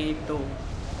दे तो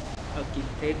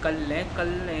किथे कल्ले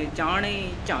कल्ले जाने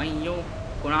चाहियो.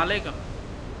 कोण आलंय का?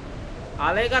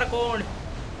 आलंय का कोण?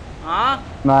 हा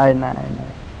नाही नाही नाही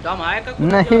दम आहे का?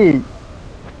 नाही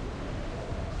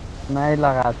नाही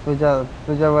लागा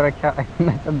तुझ्यावर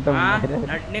खेळायला दम नाही रे.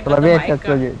 तुला भेटायचं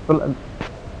तुझे तुला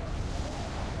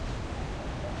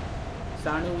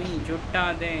सांडवी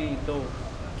जुटा दे तो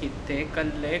किथे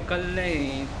कल्ले कल्ले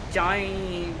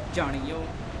जानियो.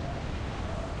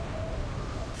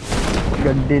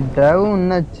 गड्डी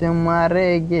डाऊनच मारे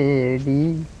गेडी.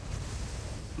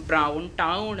 ब्राऊन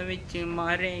टाऊन विच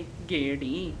मारे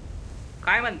गेडी.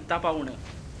 काय म्हणता पाहुण?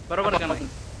 बरोबर का नाही?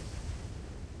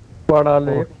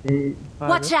 पडाले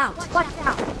Watch out! Watch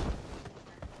out!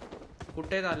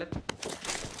 कुठे झालेत?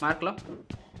 मार्कला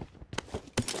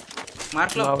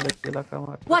मार्कला लावले केला का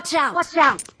मार. Watch out! Watch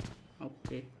out!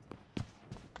 Okay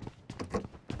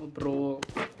bro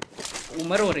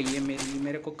उम्र हो रही है मेरी.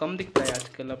 मेरे को कम दिखता है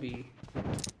आजकल अभी.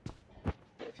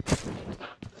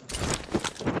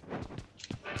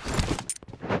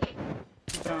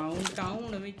 ब्राउन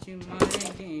टाउन विच मारे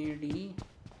गेड़ी.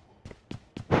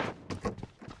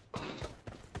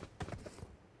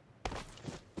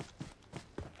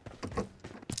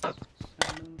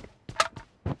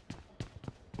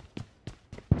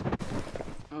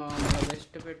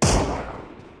 वेस्ट पेट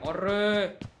और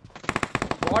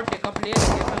बॉट है का प्लेयर है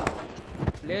क्या?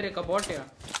 प्लेयर है का बॉट है?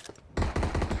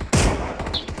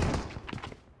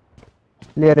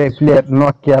 प्लेयर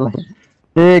नॉक केलाय.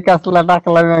 ते कसला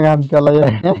टाकला मी घाम त्याला.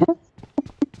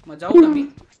 मग जाऊ का मी?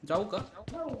 जाऊ का?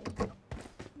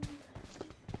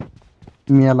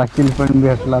 मी याला किल पण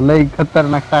भेटला. लई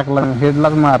खतरनाक टाकला मी.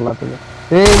 हेडलाच मारला तुझ्या.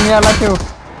 ए मी याला ठेव.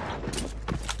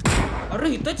 अरे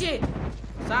इथंच आहे.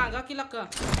 सांगा की लका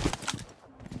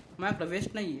माझ्याकडे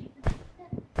वेस्ट नाहीये.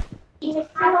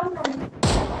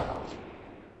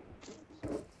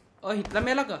 इथला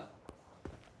मेला का?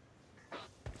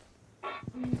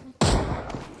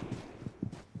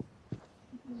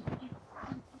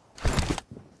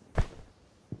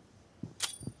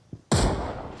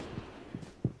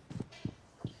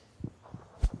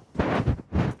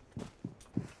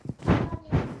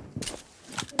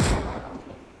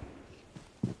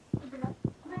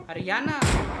 हरियाणा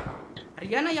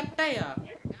हरियाणा एकटा आहे यार.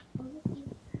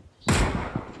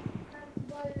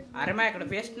 अरे माझ्याकडे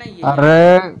वेस्ट नाहीये.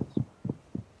 अरे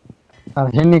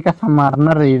ह्यानी कसा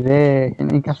मारणार रे.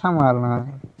 ह्यानी कसा मारणार.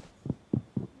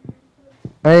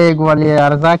 एक वाली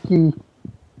यार जा की.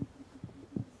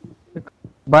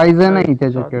 बाईज नाही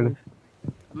त्याच्याकडे.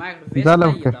 माझ्याकडे वेस्ट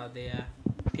नाहीये दादा यार.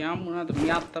 त्यामुळे मी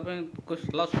आता पण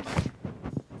कुसलाच होता.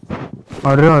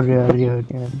 अरे अरे अरे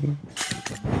अरे अरे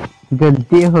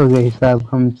गलती हो गई साहब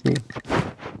हमसे.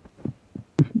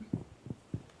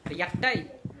 एकटा आहे.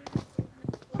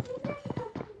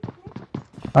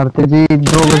 अरे त्याची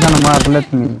 2 जण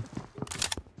मारलेत मी.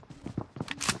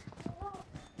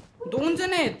 2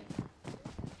 जण आहेत.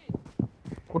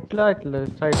 कुठल्या ऐकलं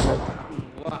साईडला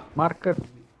मार्कर.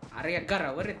 अरे या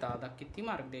घरावर येत दादा. किती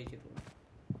मार्क द्यायचे तुला?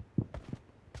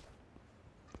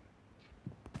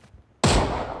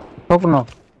 टोकनो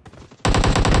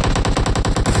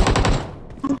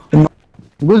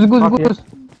घुस घुस घुस.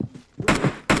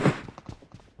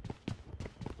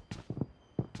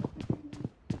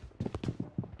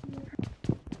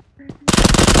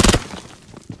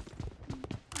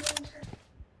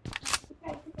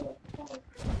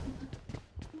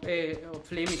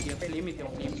 फ्लेम येते.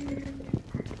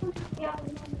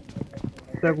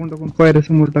 टाकून पायऱ्या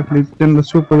समोर टाकली त्यांना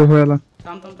सोपं व्हायला.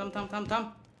 थांब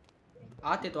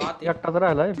आते तो आते. एकटाच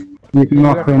राहिलाय. एक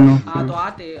नॉक आहे. हा तो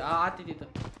आते तिथं.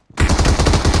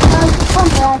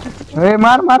 ए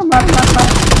मार मार मार मार मार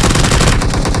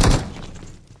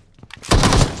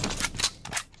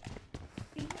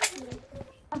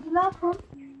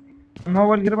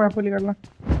मोबाईल गिर बाय पलीकडला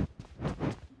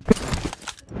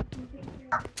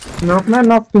नॉक नाही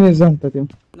नॉक फिनिश झालं ते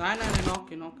नाही नाही नाही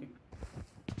नॉक आहे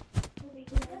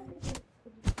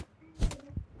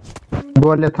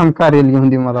बोलले थांब कार्यल घेऊन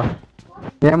दे मला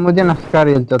यामध्ये ना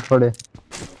कार्यलच्या थोडे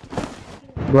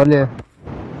बोले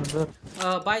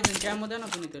बायजनच्या मध्ये ना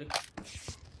कुणीतरी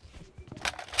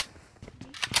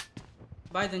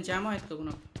बायजनच्या आहेत का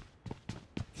कुणा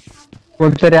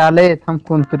कोणतरी आलंय थांब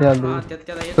कोणतरी हा आलंय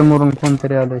त्याला एक समोरून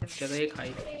कोणतरी आलंय त्याचा एक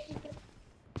आहे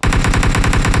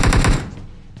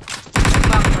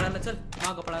मागं पळायला चल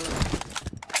मागं पळायला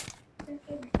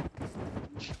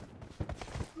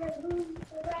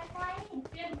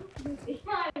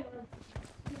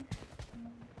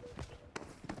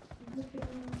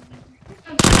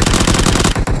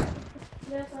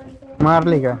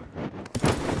मारली का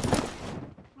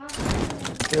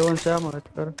जेवणच्या मत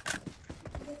कर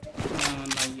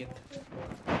नाही येत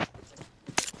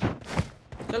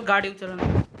चल गाडी उचल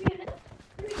ना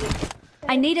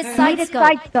I need a side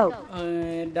scope.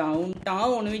 Down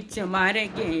town which मारे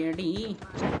गेडी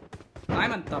काय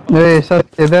म्हणता आपण? ए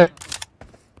सत्य दे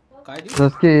काय देऊ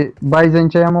जस की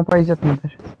बायजनच्या यामा पाहिजेत ना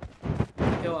तसे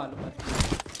ठेवा आलो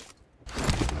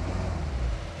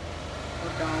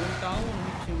डाऊन टाउन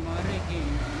विच मारे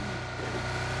गेडी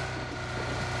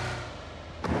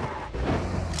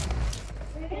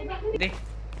दे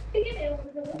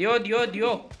दियो दियो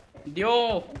दियो दियो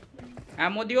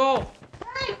ॲमो दियो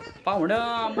पाहुणं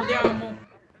आमू द्या आमू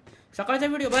सकाळचा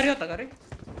व्हिडिओ भारी होता का रे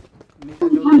मी तर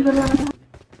जेवलो.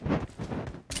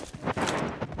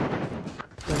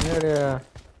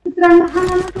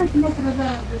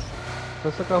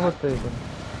 कसं का होतंय पण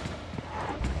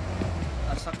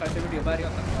आज सकाळचा व्हिडिओ भारी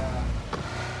होता का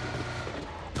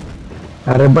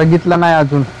अरे बघितलं नाही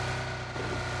अजून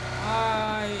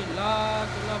आईला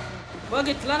तुला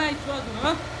बघितला नाही तू अजून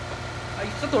हं?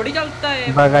 आईचं थोडी चालतंय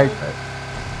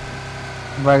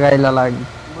बघायला लागेल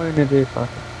महिने दिवस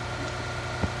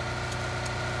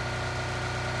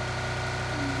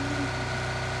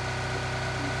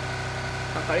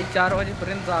सकाळी 4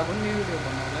 वाजेपर्यंत जागून मी व्हिडिओ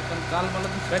बनवला पण काल मला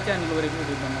दुसऱ्या चॅनलवर एक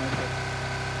व्हिडिओ बनवायचा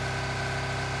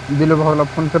दिलो भाऊला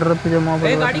फोन कर रे तुझ्या आहे.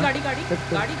 मोबाईल गाडी गाडी गाडी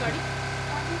गाडी गाडी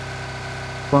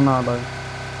फोन आला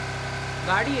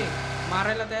गाडी आहे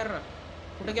मारायला तयार राहा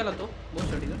कुठे गेला तो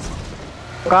बोसडीला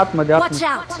आतमध्ये Watch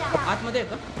out! आतमध्ये आहे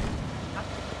का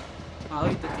हा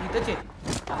इथंच आहे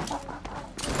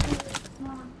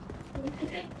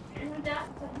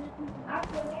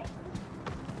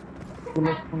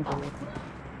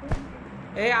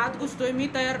ए आत घुसतोय मी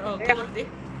तयार कवर दे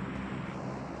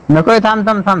नको थांब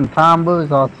थांब थांब थांब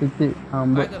साक्षीची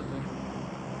थांब काय करतोय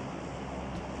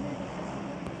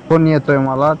फोन येतोय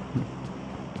मला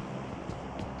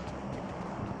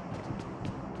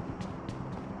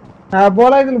हा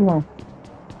बोलायचं भाऊ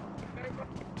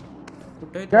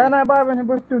कुठे काय नाही बाबाने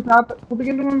बसतो आता कुठे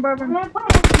गेलो मग बाबा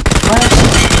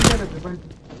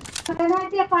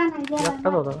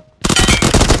एकटाच होता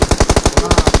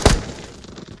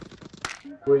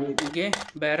घे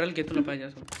बॅरल घे तुला पाहिजे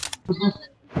असं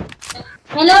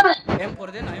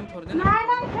M4 दे ना M4 दे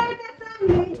ना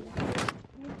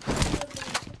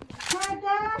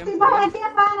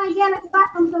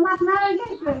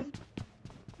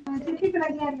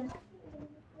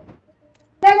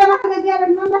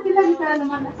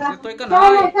येतोय का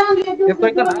नाही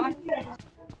येतोय का ना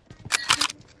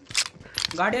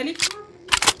गाडी आली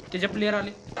त्याचे प्लेयर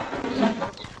आले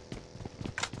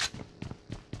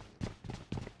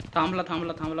थांबला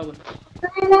थांबला थांबला बोल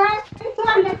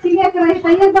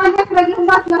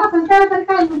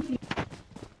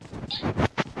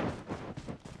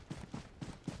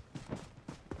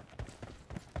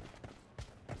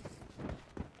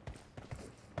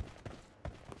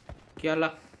गेला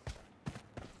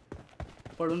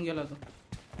पडून गेला तो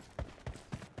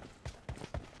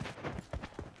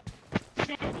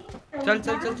चल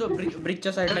चल चल चल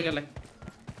ब्रिजच्या साईडला गेलाय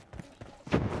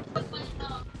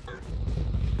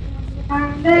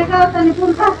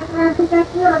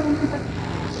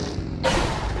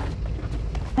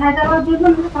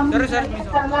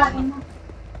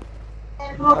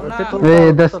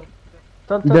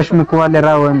देशमुख वाले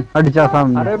रावण अडीच्या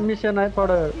सामने अरे मिशन आहे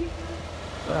थोडं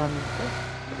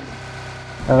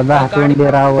 10 20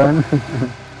 रावण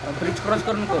ब्रिज क्रॉस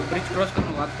करू नको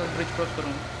आता ब्रिज क्रॉस करू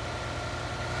नको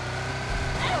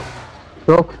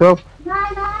टोक टोक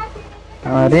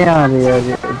अरे अरे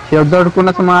अरे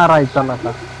शेवदडकूनच मारायचा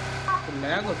का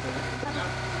लॅग होतो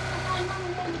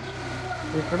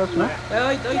इकडंच ना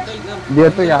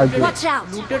देतो या आधी. Watch out!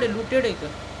 लुटेड आहे इथं.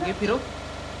 घे फिरव.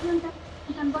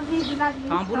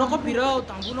 थांबू नको फिरव,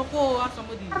 थांबू नको असं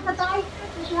मध्ये.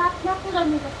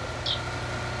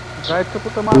 जायचं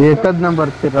कुठं मार. एकच नंबर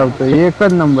फिरवतो,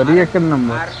 एकच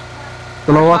नंबर.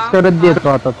 तुला वॉच करत देतो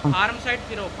आता. Form side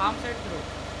फिरव.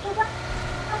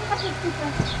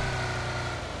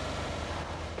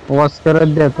 वॉच करत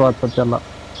देतो आता त्याला.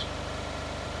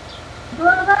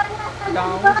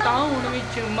 टाउन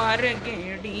विच मार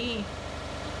गेडी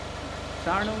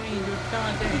साणवी जुट्टा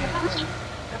दे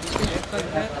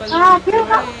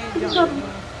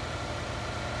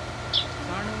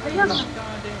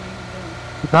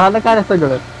झालं काय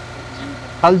सगळं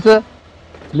खालचं.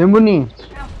 लिंबुनी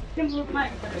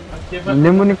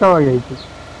कवा घ्यायची.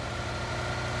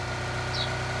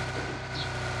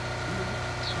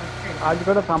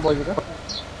 आजकडे थांबवायची का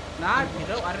ना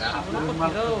फिरव. अरे थांबू नको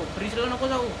फिरव. ब्रिजला नको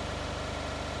जाऊ.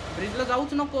 ब्रिजला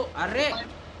जाऊच नको. अरे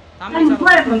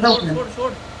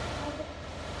सोड.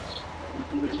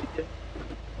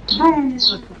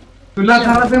 तुला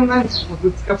करायचं नाही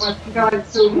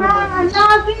करायचं.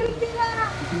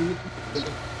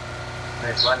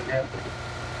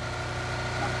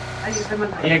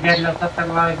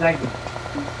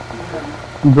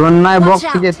 दोन नाही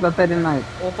बॉक्स घेतला तरी नाही.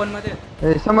 ओपन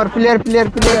मध्ये समोर प्लेयर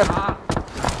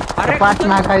पाच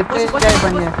ना काय ते काय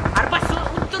पण. अरे बस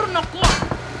उतरू नको.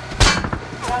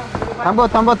 थांबव.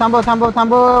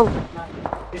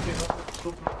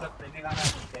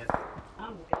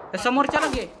 समोरच्याला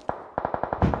घे.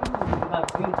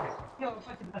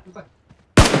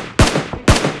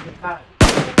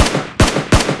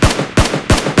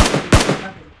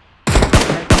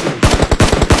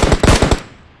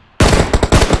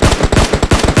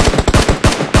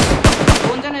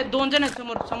 दोन जण आहेत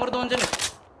समोर 2 जण आहेत.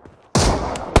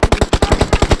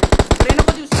 स्प्रे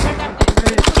नको देऊ. स्प्रे टाकते.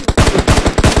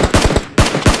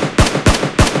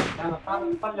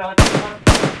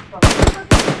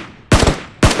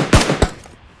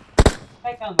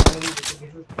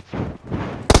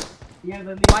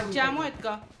 पाचशे आमो आहेत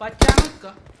का?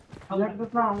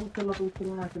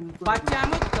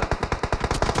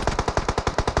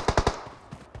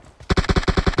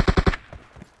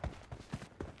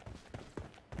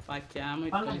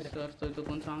 500 सर तो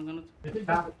कोण सांगा ना.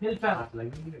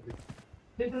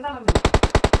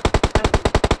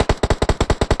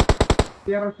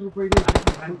 1300 रुपये.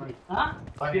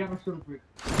 1300 रुपये.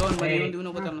 दोन मध्ये येऊन देऊ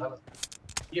नको त्यांना.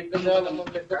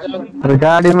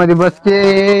 गाडी मध्ये बस के.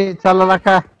 चला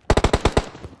का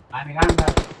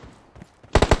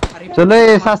चल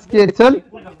सासके चल.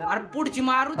 अरे पुढची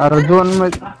मारू. अरे 2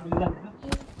 मध्ये.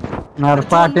 अरे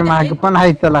पाठी माग पण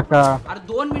आहे त्याला का. अरे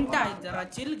 2 मिनिटं आहेत. जरा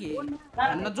चिल घे.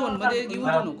 त्यांना झोन मध्ये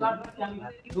घेऊन देऊ नको.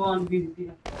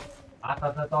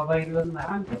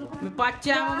 मी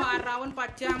 500 आमो मार. रावण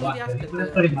 500 आमो असते.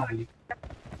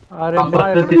 अरे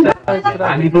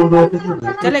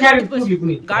चले गाडीत बस.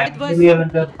 गाडीत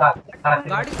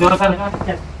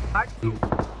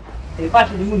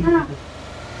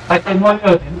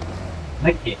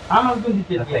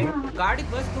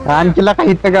बस. आणखीला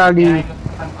काही तर गाडी.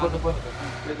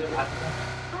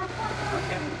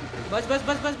 बस.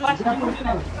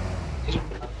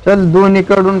 चल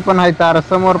दोन्हीकडून पण आहे. तार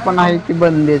समोर पण आहे की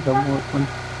बंदे समोर पण.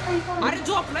 अरे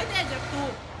झोपलाय त्याच्यात तू.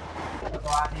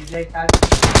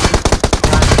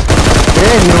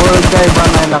 निवळ काय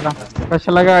बनायला का.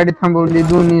 कशाला गाडी थांबवली.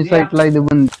 दोन्ही साईडला इथे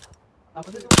बंद.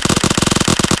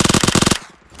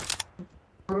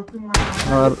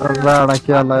 राडा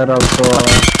केलाय रावतो.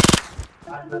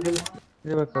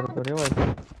 करतो रे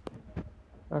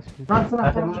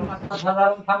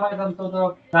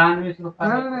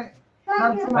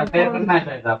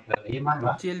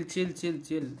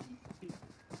चिल.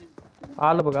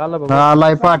 आलं बघ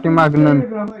आलाय पाठी मागणं.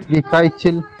 काय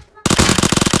चिल.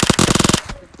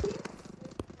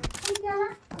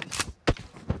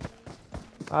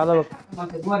 आलं बघ.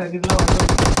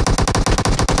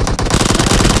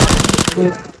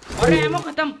 अरे एमो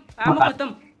खत्म.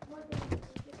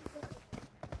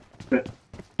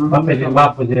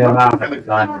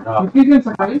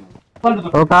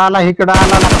 हो का आला इकडं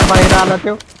आला बाहेर आला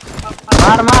तो.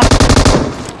 मार.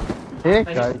 हे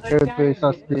काय खेळतोय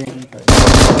सासके.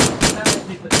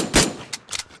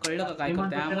 कळलं का काय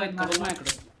करते. आमो आहेत का बघ माझ्याकडे.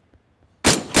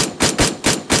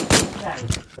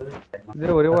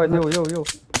 येऊ.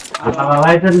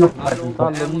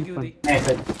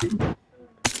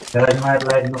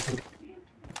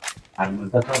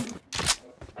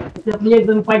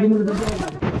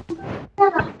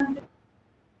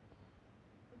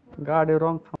 गाडी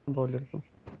रॉंग थांबवली तू.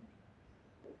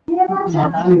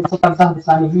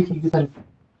 1370.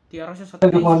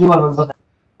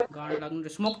 गाड लागून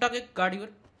स्मोक टाक एक गाडीवर.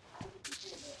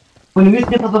 पण 20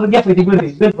 दिवसाचा गॅप आहे तिकडे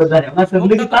गणपत झाल्या ना तर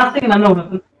लगेच असते ना नवरा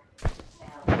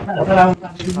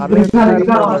अरे स्नायपर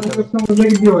त्याला.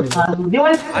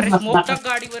 अरे स्मोक टाक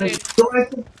गाडीवर एक.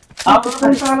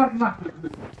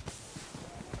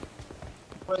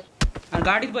 आणि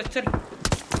गाडीत बस चल.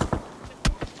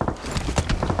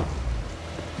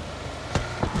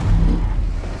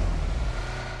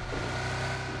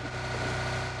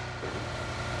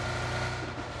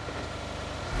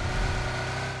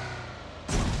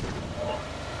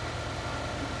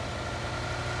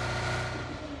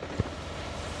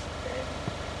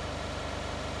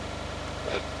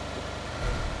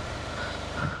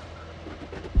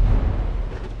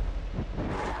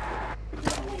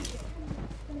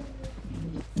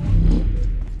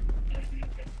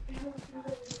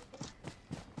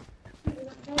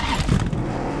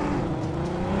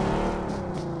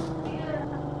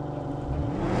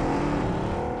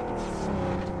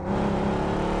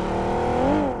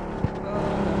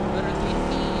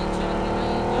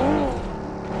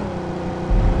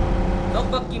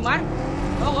 बग्गी मार.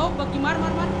 हो बग्गी मार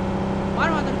मार मार मार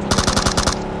मार.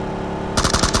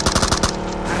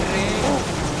 अरे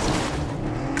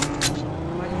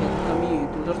माझी हेल्थ कमी आहे.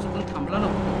 तू जर चुकून थांबला ना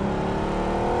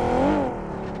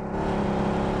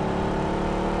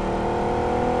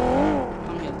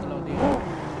थांब हेल्थ लावते.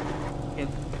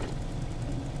 हेल्थ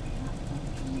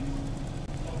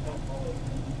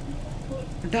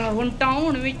डाउन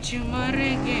टाउन विच मर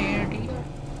गेडी.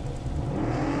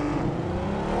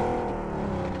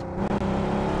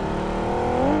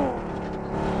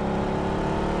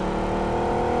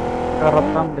 करत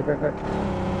थांबले का काय?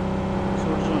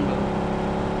 सोड सोड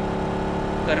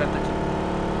करत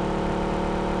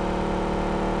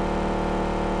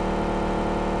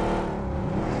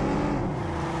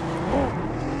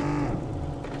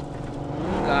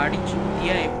गाडी चिंती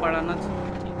आहे पळानाच.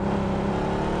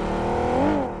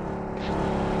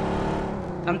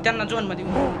 थांब त्यांना झोन मध्ये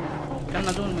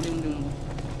त्यांना झोन मध्ये येऊन देऊ नको.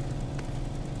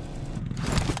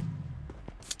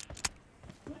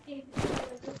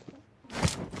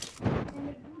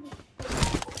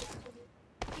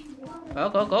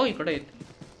 हो इकडे येत.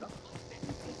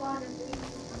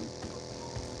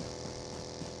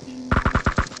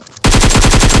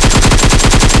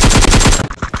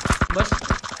 बस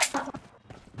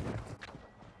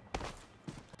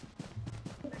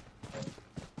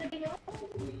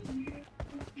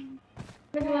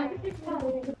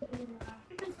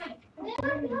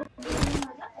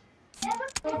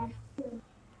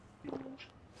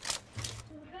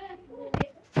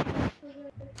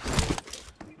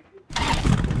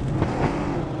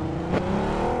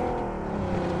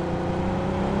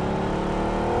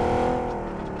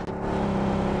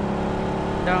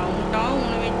डाउन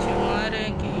विच मर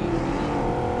गेडी.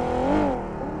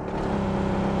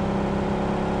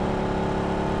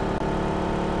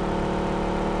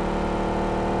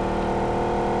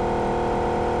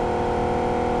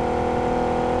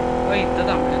 इथं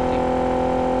थांबल्यात ते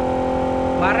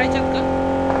मारायच्यात का?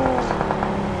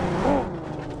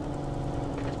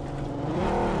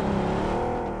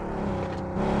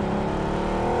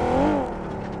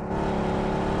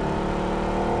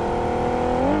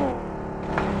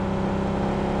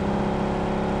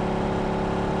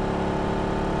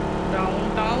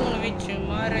 डाउन विच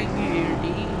मर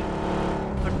गेडी.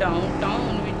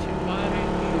 डाउन विच मर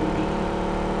गेडी.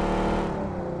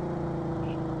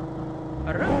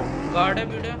 अरे गाड्या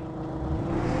बिड्या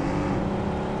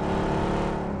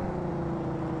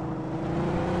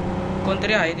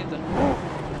कोणतरी आहे तिथं.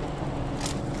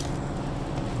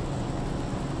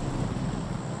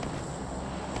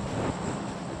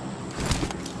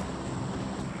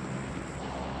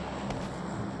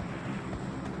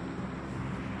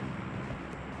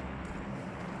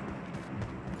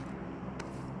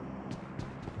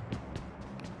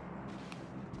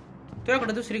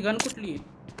 तुझ्याकडे दुसरी गन कुठली आहे?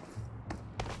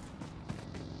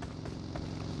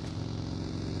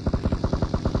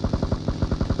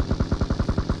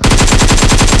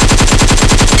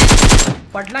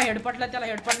 पडला हेड पडला त्याला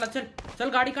हेड पडला. चल चल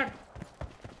गाडी काढ.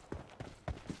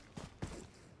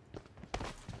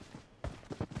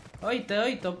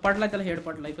 इथं पडला त्याला हेड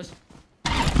पडलाय. बस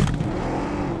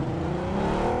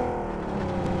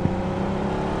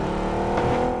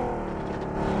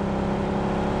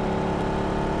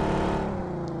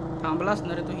थांबला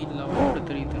असणार आहे तो हिल्ला कुठं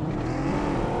तरी इथं.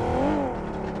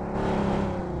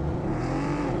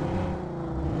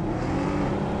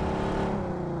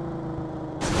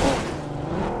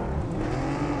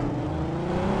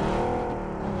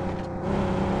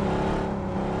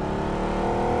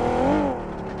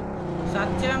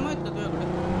 सातशे आम आहेत का तुझ्याकडे?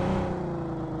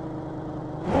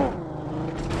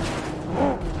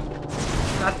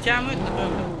 आम्ही आहेत का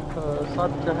तुझ्याकडे?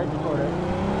 7च्या आहेत थोड्या.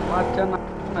 5च्या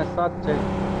नाही 7च्या आहेत.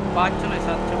 5च्या नाही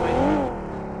 7च्या पाहिजे.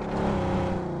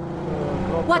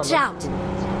 Watch out!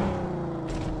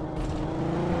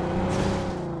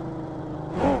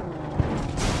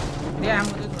 दे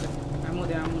आम्ही थोडे आम्ही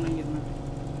दे आम्ही नाही घेत ना.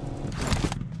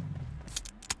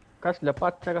 कसल्या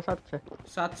 5च्या का 7च्या?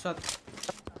 7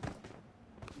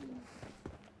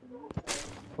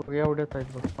 एवढेच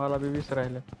आहेत बघ. मला बी 20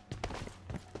 राहिले.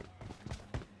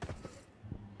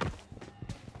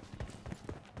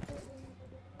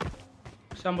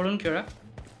 सांभाळून खेळा.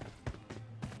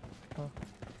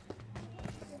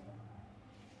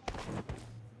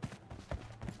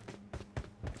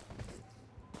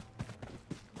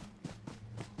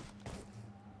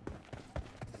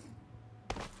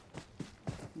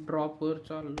 ड्रॉपवर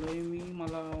चाललोय मी.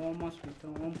 मला ओम असली तर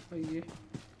ओम पाहिजे.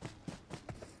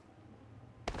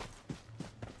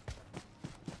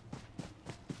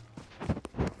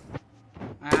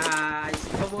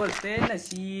 इसको बोलते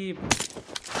नसीब.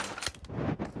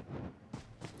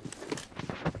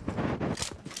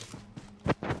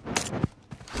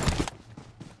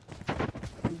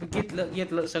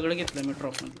 घेतलं सगळं घेतलं मी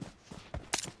ड्रॉप मधलं.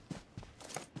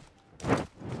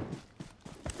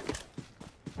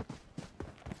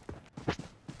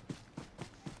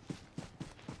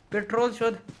 पेट्रोल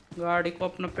शोध. गाडी को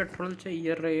अपना पेट्रोल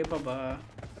चाहिए रे बाबा.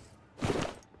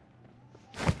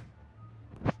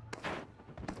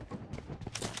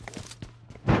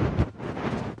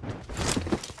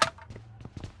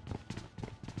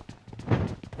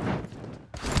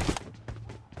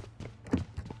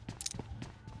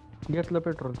 घेतलं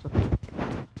पेट्रोलचं.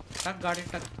 टाक गाडी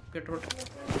टाक पेट्रोल.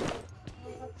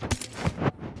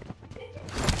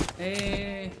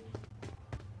 ए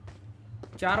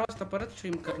 4 वाजता परत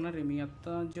स्ट्रीम करणार आहे मी.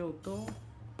 आता जेवतो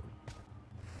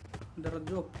जरा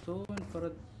झोपतो आणि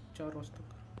परत 4 वाजता.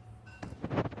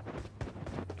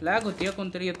 लॅग होती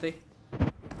कोणतरी येतंय.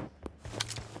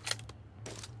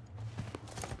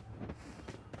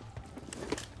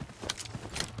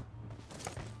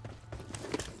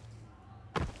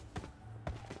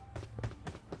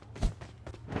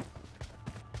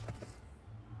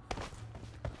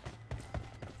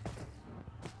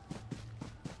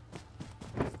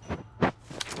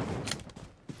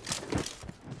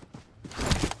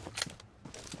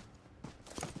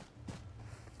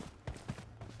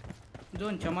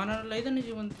 दोनच्या मानाला लय जण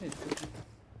जिवंत आहेत.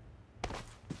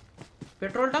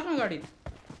 पेट्रोल टाक ना गाडीत.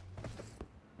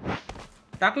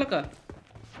 टाकलं का?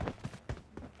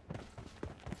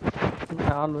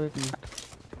 आलो 1 मिनिट.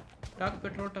 टाक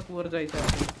पेट्रोल टाक. वर जायचं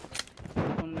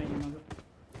आपल्याला. कोण नाही मग.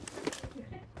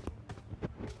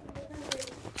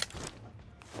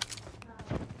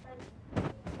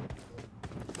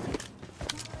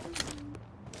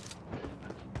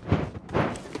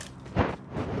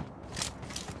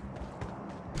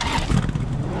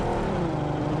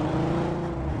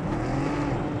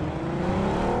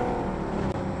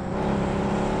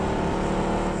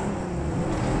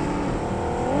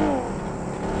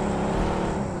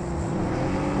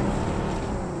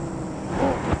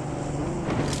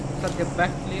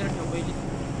 बॅक क्लिअर ठेव पहिली.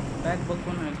 बॅक बघ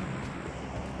कोण आहे.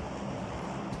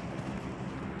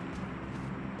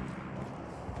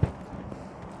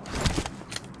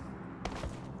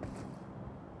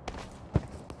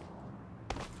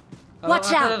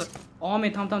 Watch out! ओम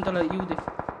आहे. थांब त्याला येऊ दे.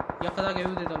 एका जागा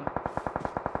येऊ दे त्याला.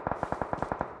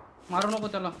 मारू नको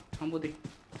त्याला. थांबू दे.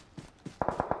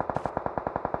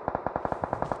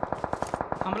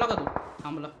 थांबला का तू?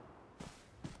 थांबला.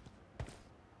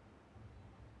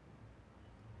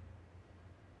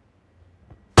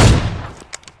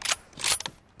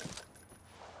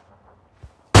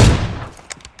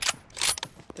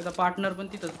 त्याचा पार्टनर पण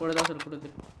तिथंच पडत असेल कुठेतरी.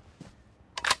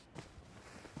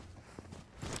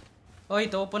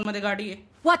 इथं ओपन मध्ये गाडी आहे.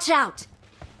 Watch out!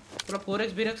 तुला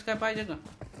 4x बिरेक्स काय पाहिजे का?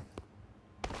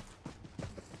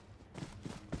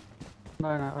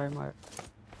 नाही आहे माझ्या.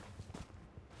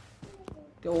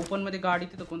 ते ओपन मध्ये गाडी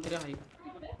तिथं कोणतरी आहे.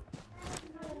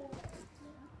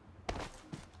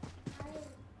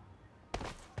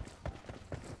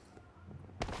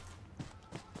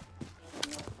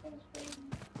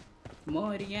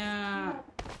 मोरिया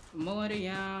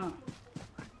मोरिया.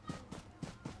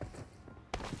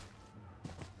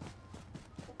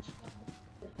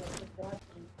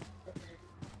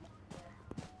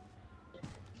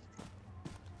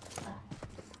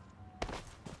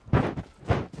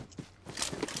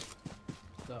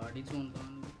 गाडी झोंबा.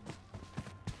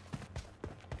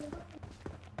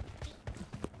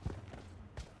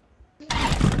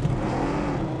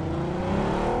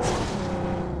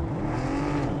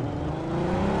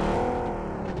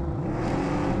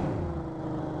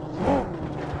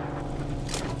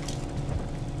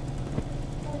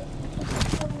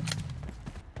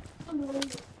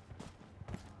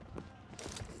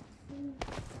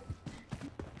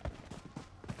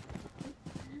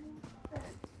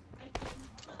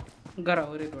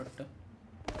 घरावर येत वाटतं.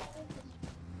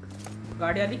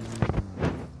 गाडी आली.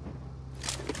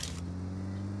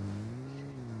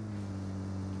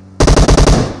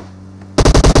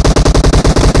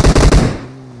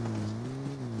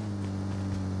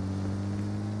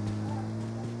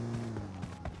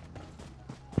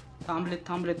 थांबलेत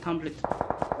थांबलेत थांबलेत.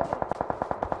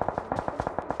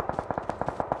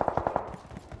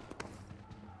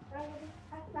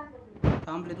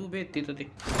 थांबलेत उभे आहेत तिथं ते.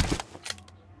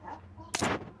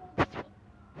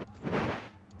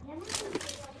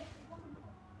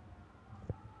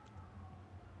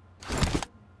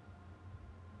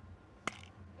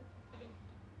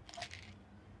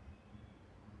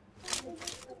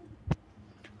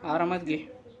 आरामात घे.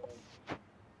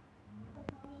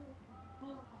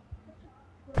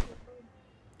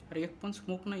 अरे एक पण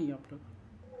स्मोक नाही आपलं.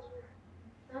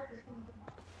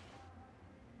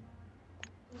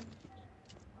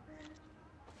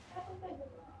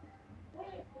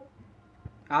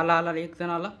 आला आला एक जण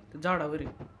आला झाडावर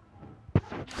आहे.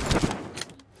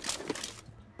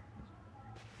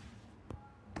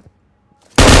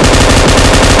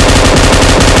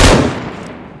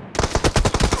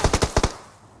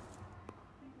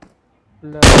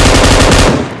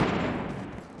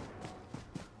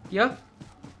 या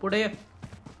पुढे ये.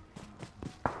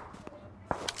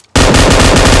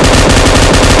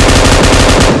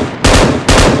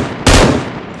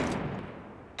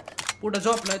 पुढे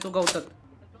झोपलाय तो गवतात.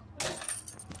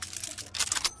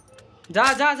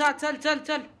 जा जा जा चल चल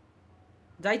चल.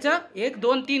 जायचं 1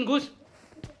 2 3 घुस.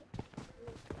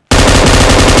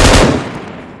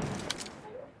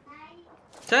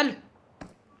 चल.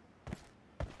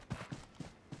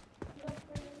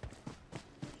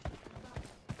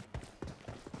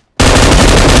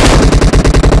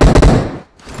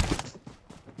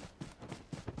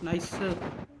 नाईस.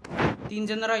 3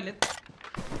 जण राहिलेत.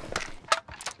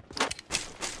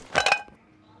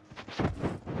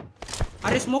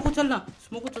 अरे स्मोक उचल ना.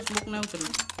 स्मोक उचल. स्मोक नाही उचलला.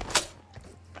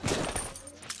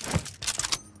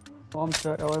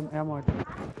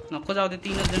 नको जाऊ दे.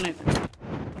 3 जण आहेत.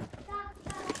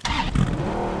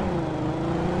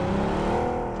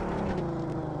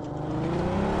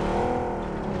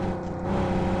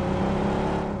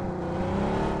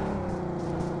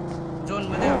 झोन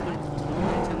मध्ये आपण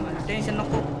टेन्शन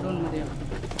नको. झोन मध्ये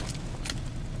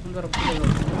आपण जरा पुढे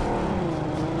जाऊ.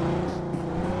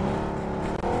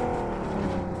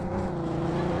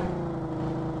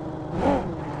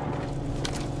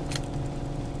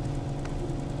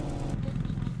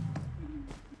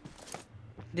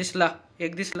 दिसला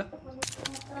एक दिसला.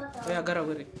 तो या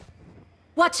घरावर आहे.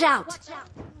 Watch out!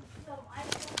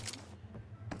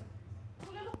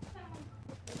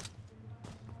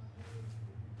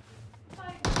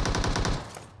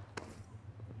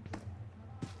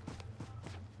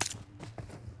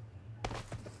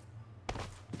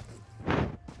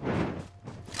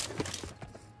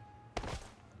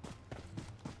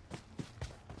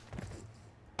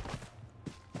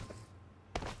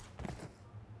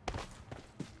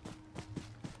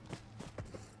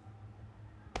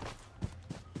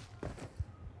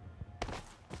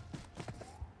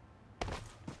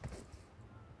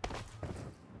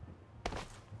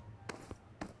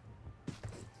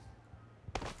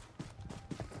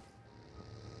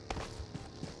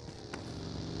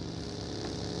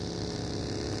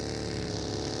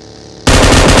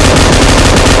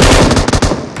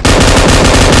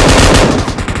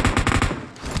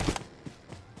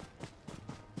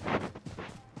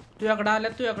 तुझ्याकडे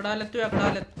आल्यात. तुझ्याकडे आल्यात. तुझ्याकडे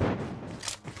आल्यात.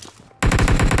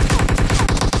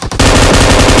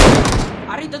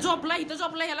 अरे इथं झोपला. इथं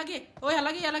झोपला. याला घे. ओ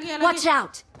याला घे. याला घे. याला Watch घे.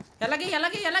 out! याला घे. याला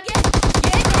घे. याला घे.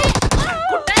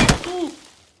 कुठे आहेस तू?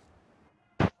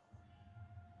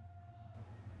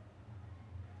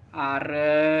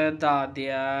 अरे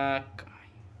दाद्या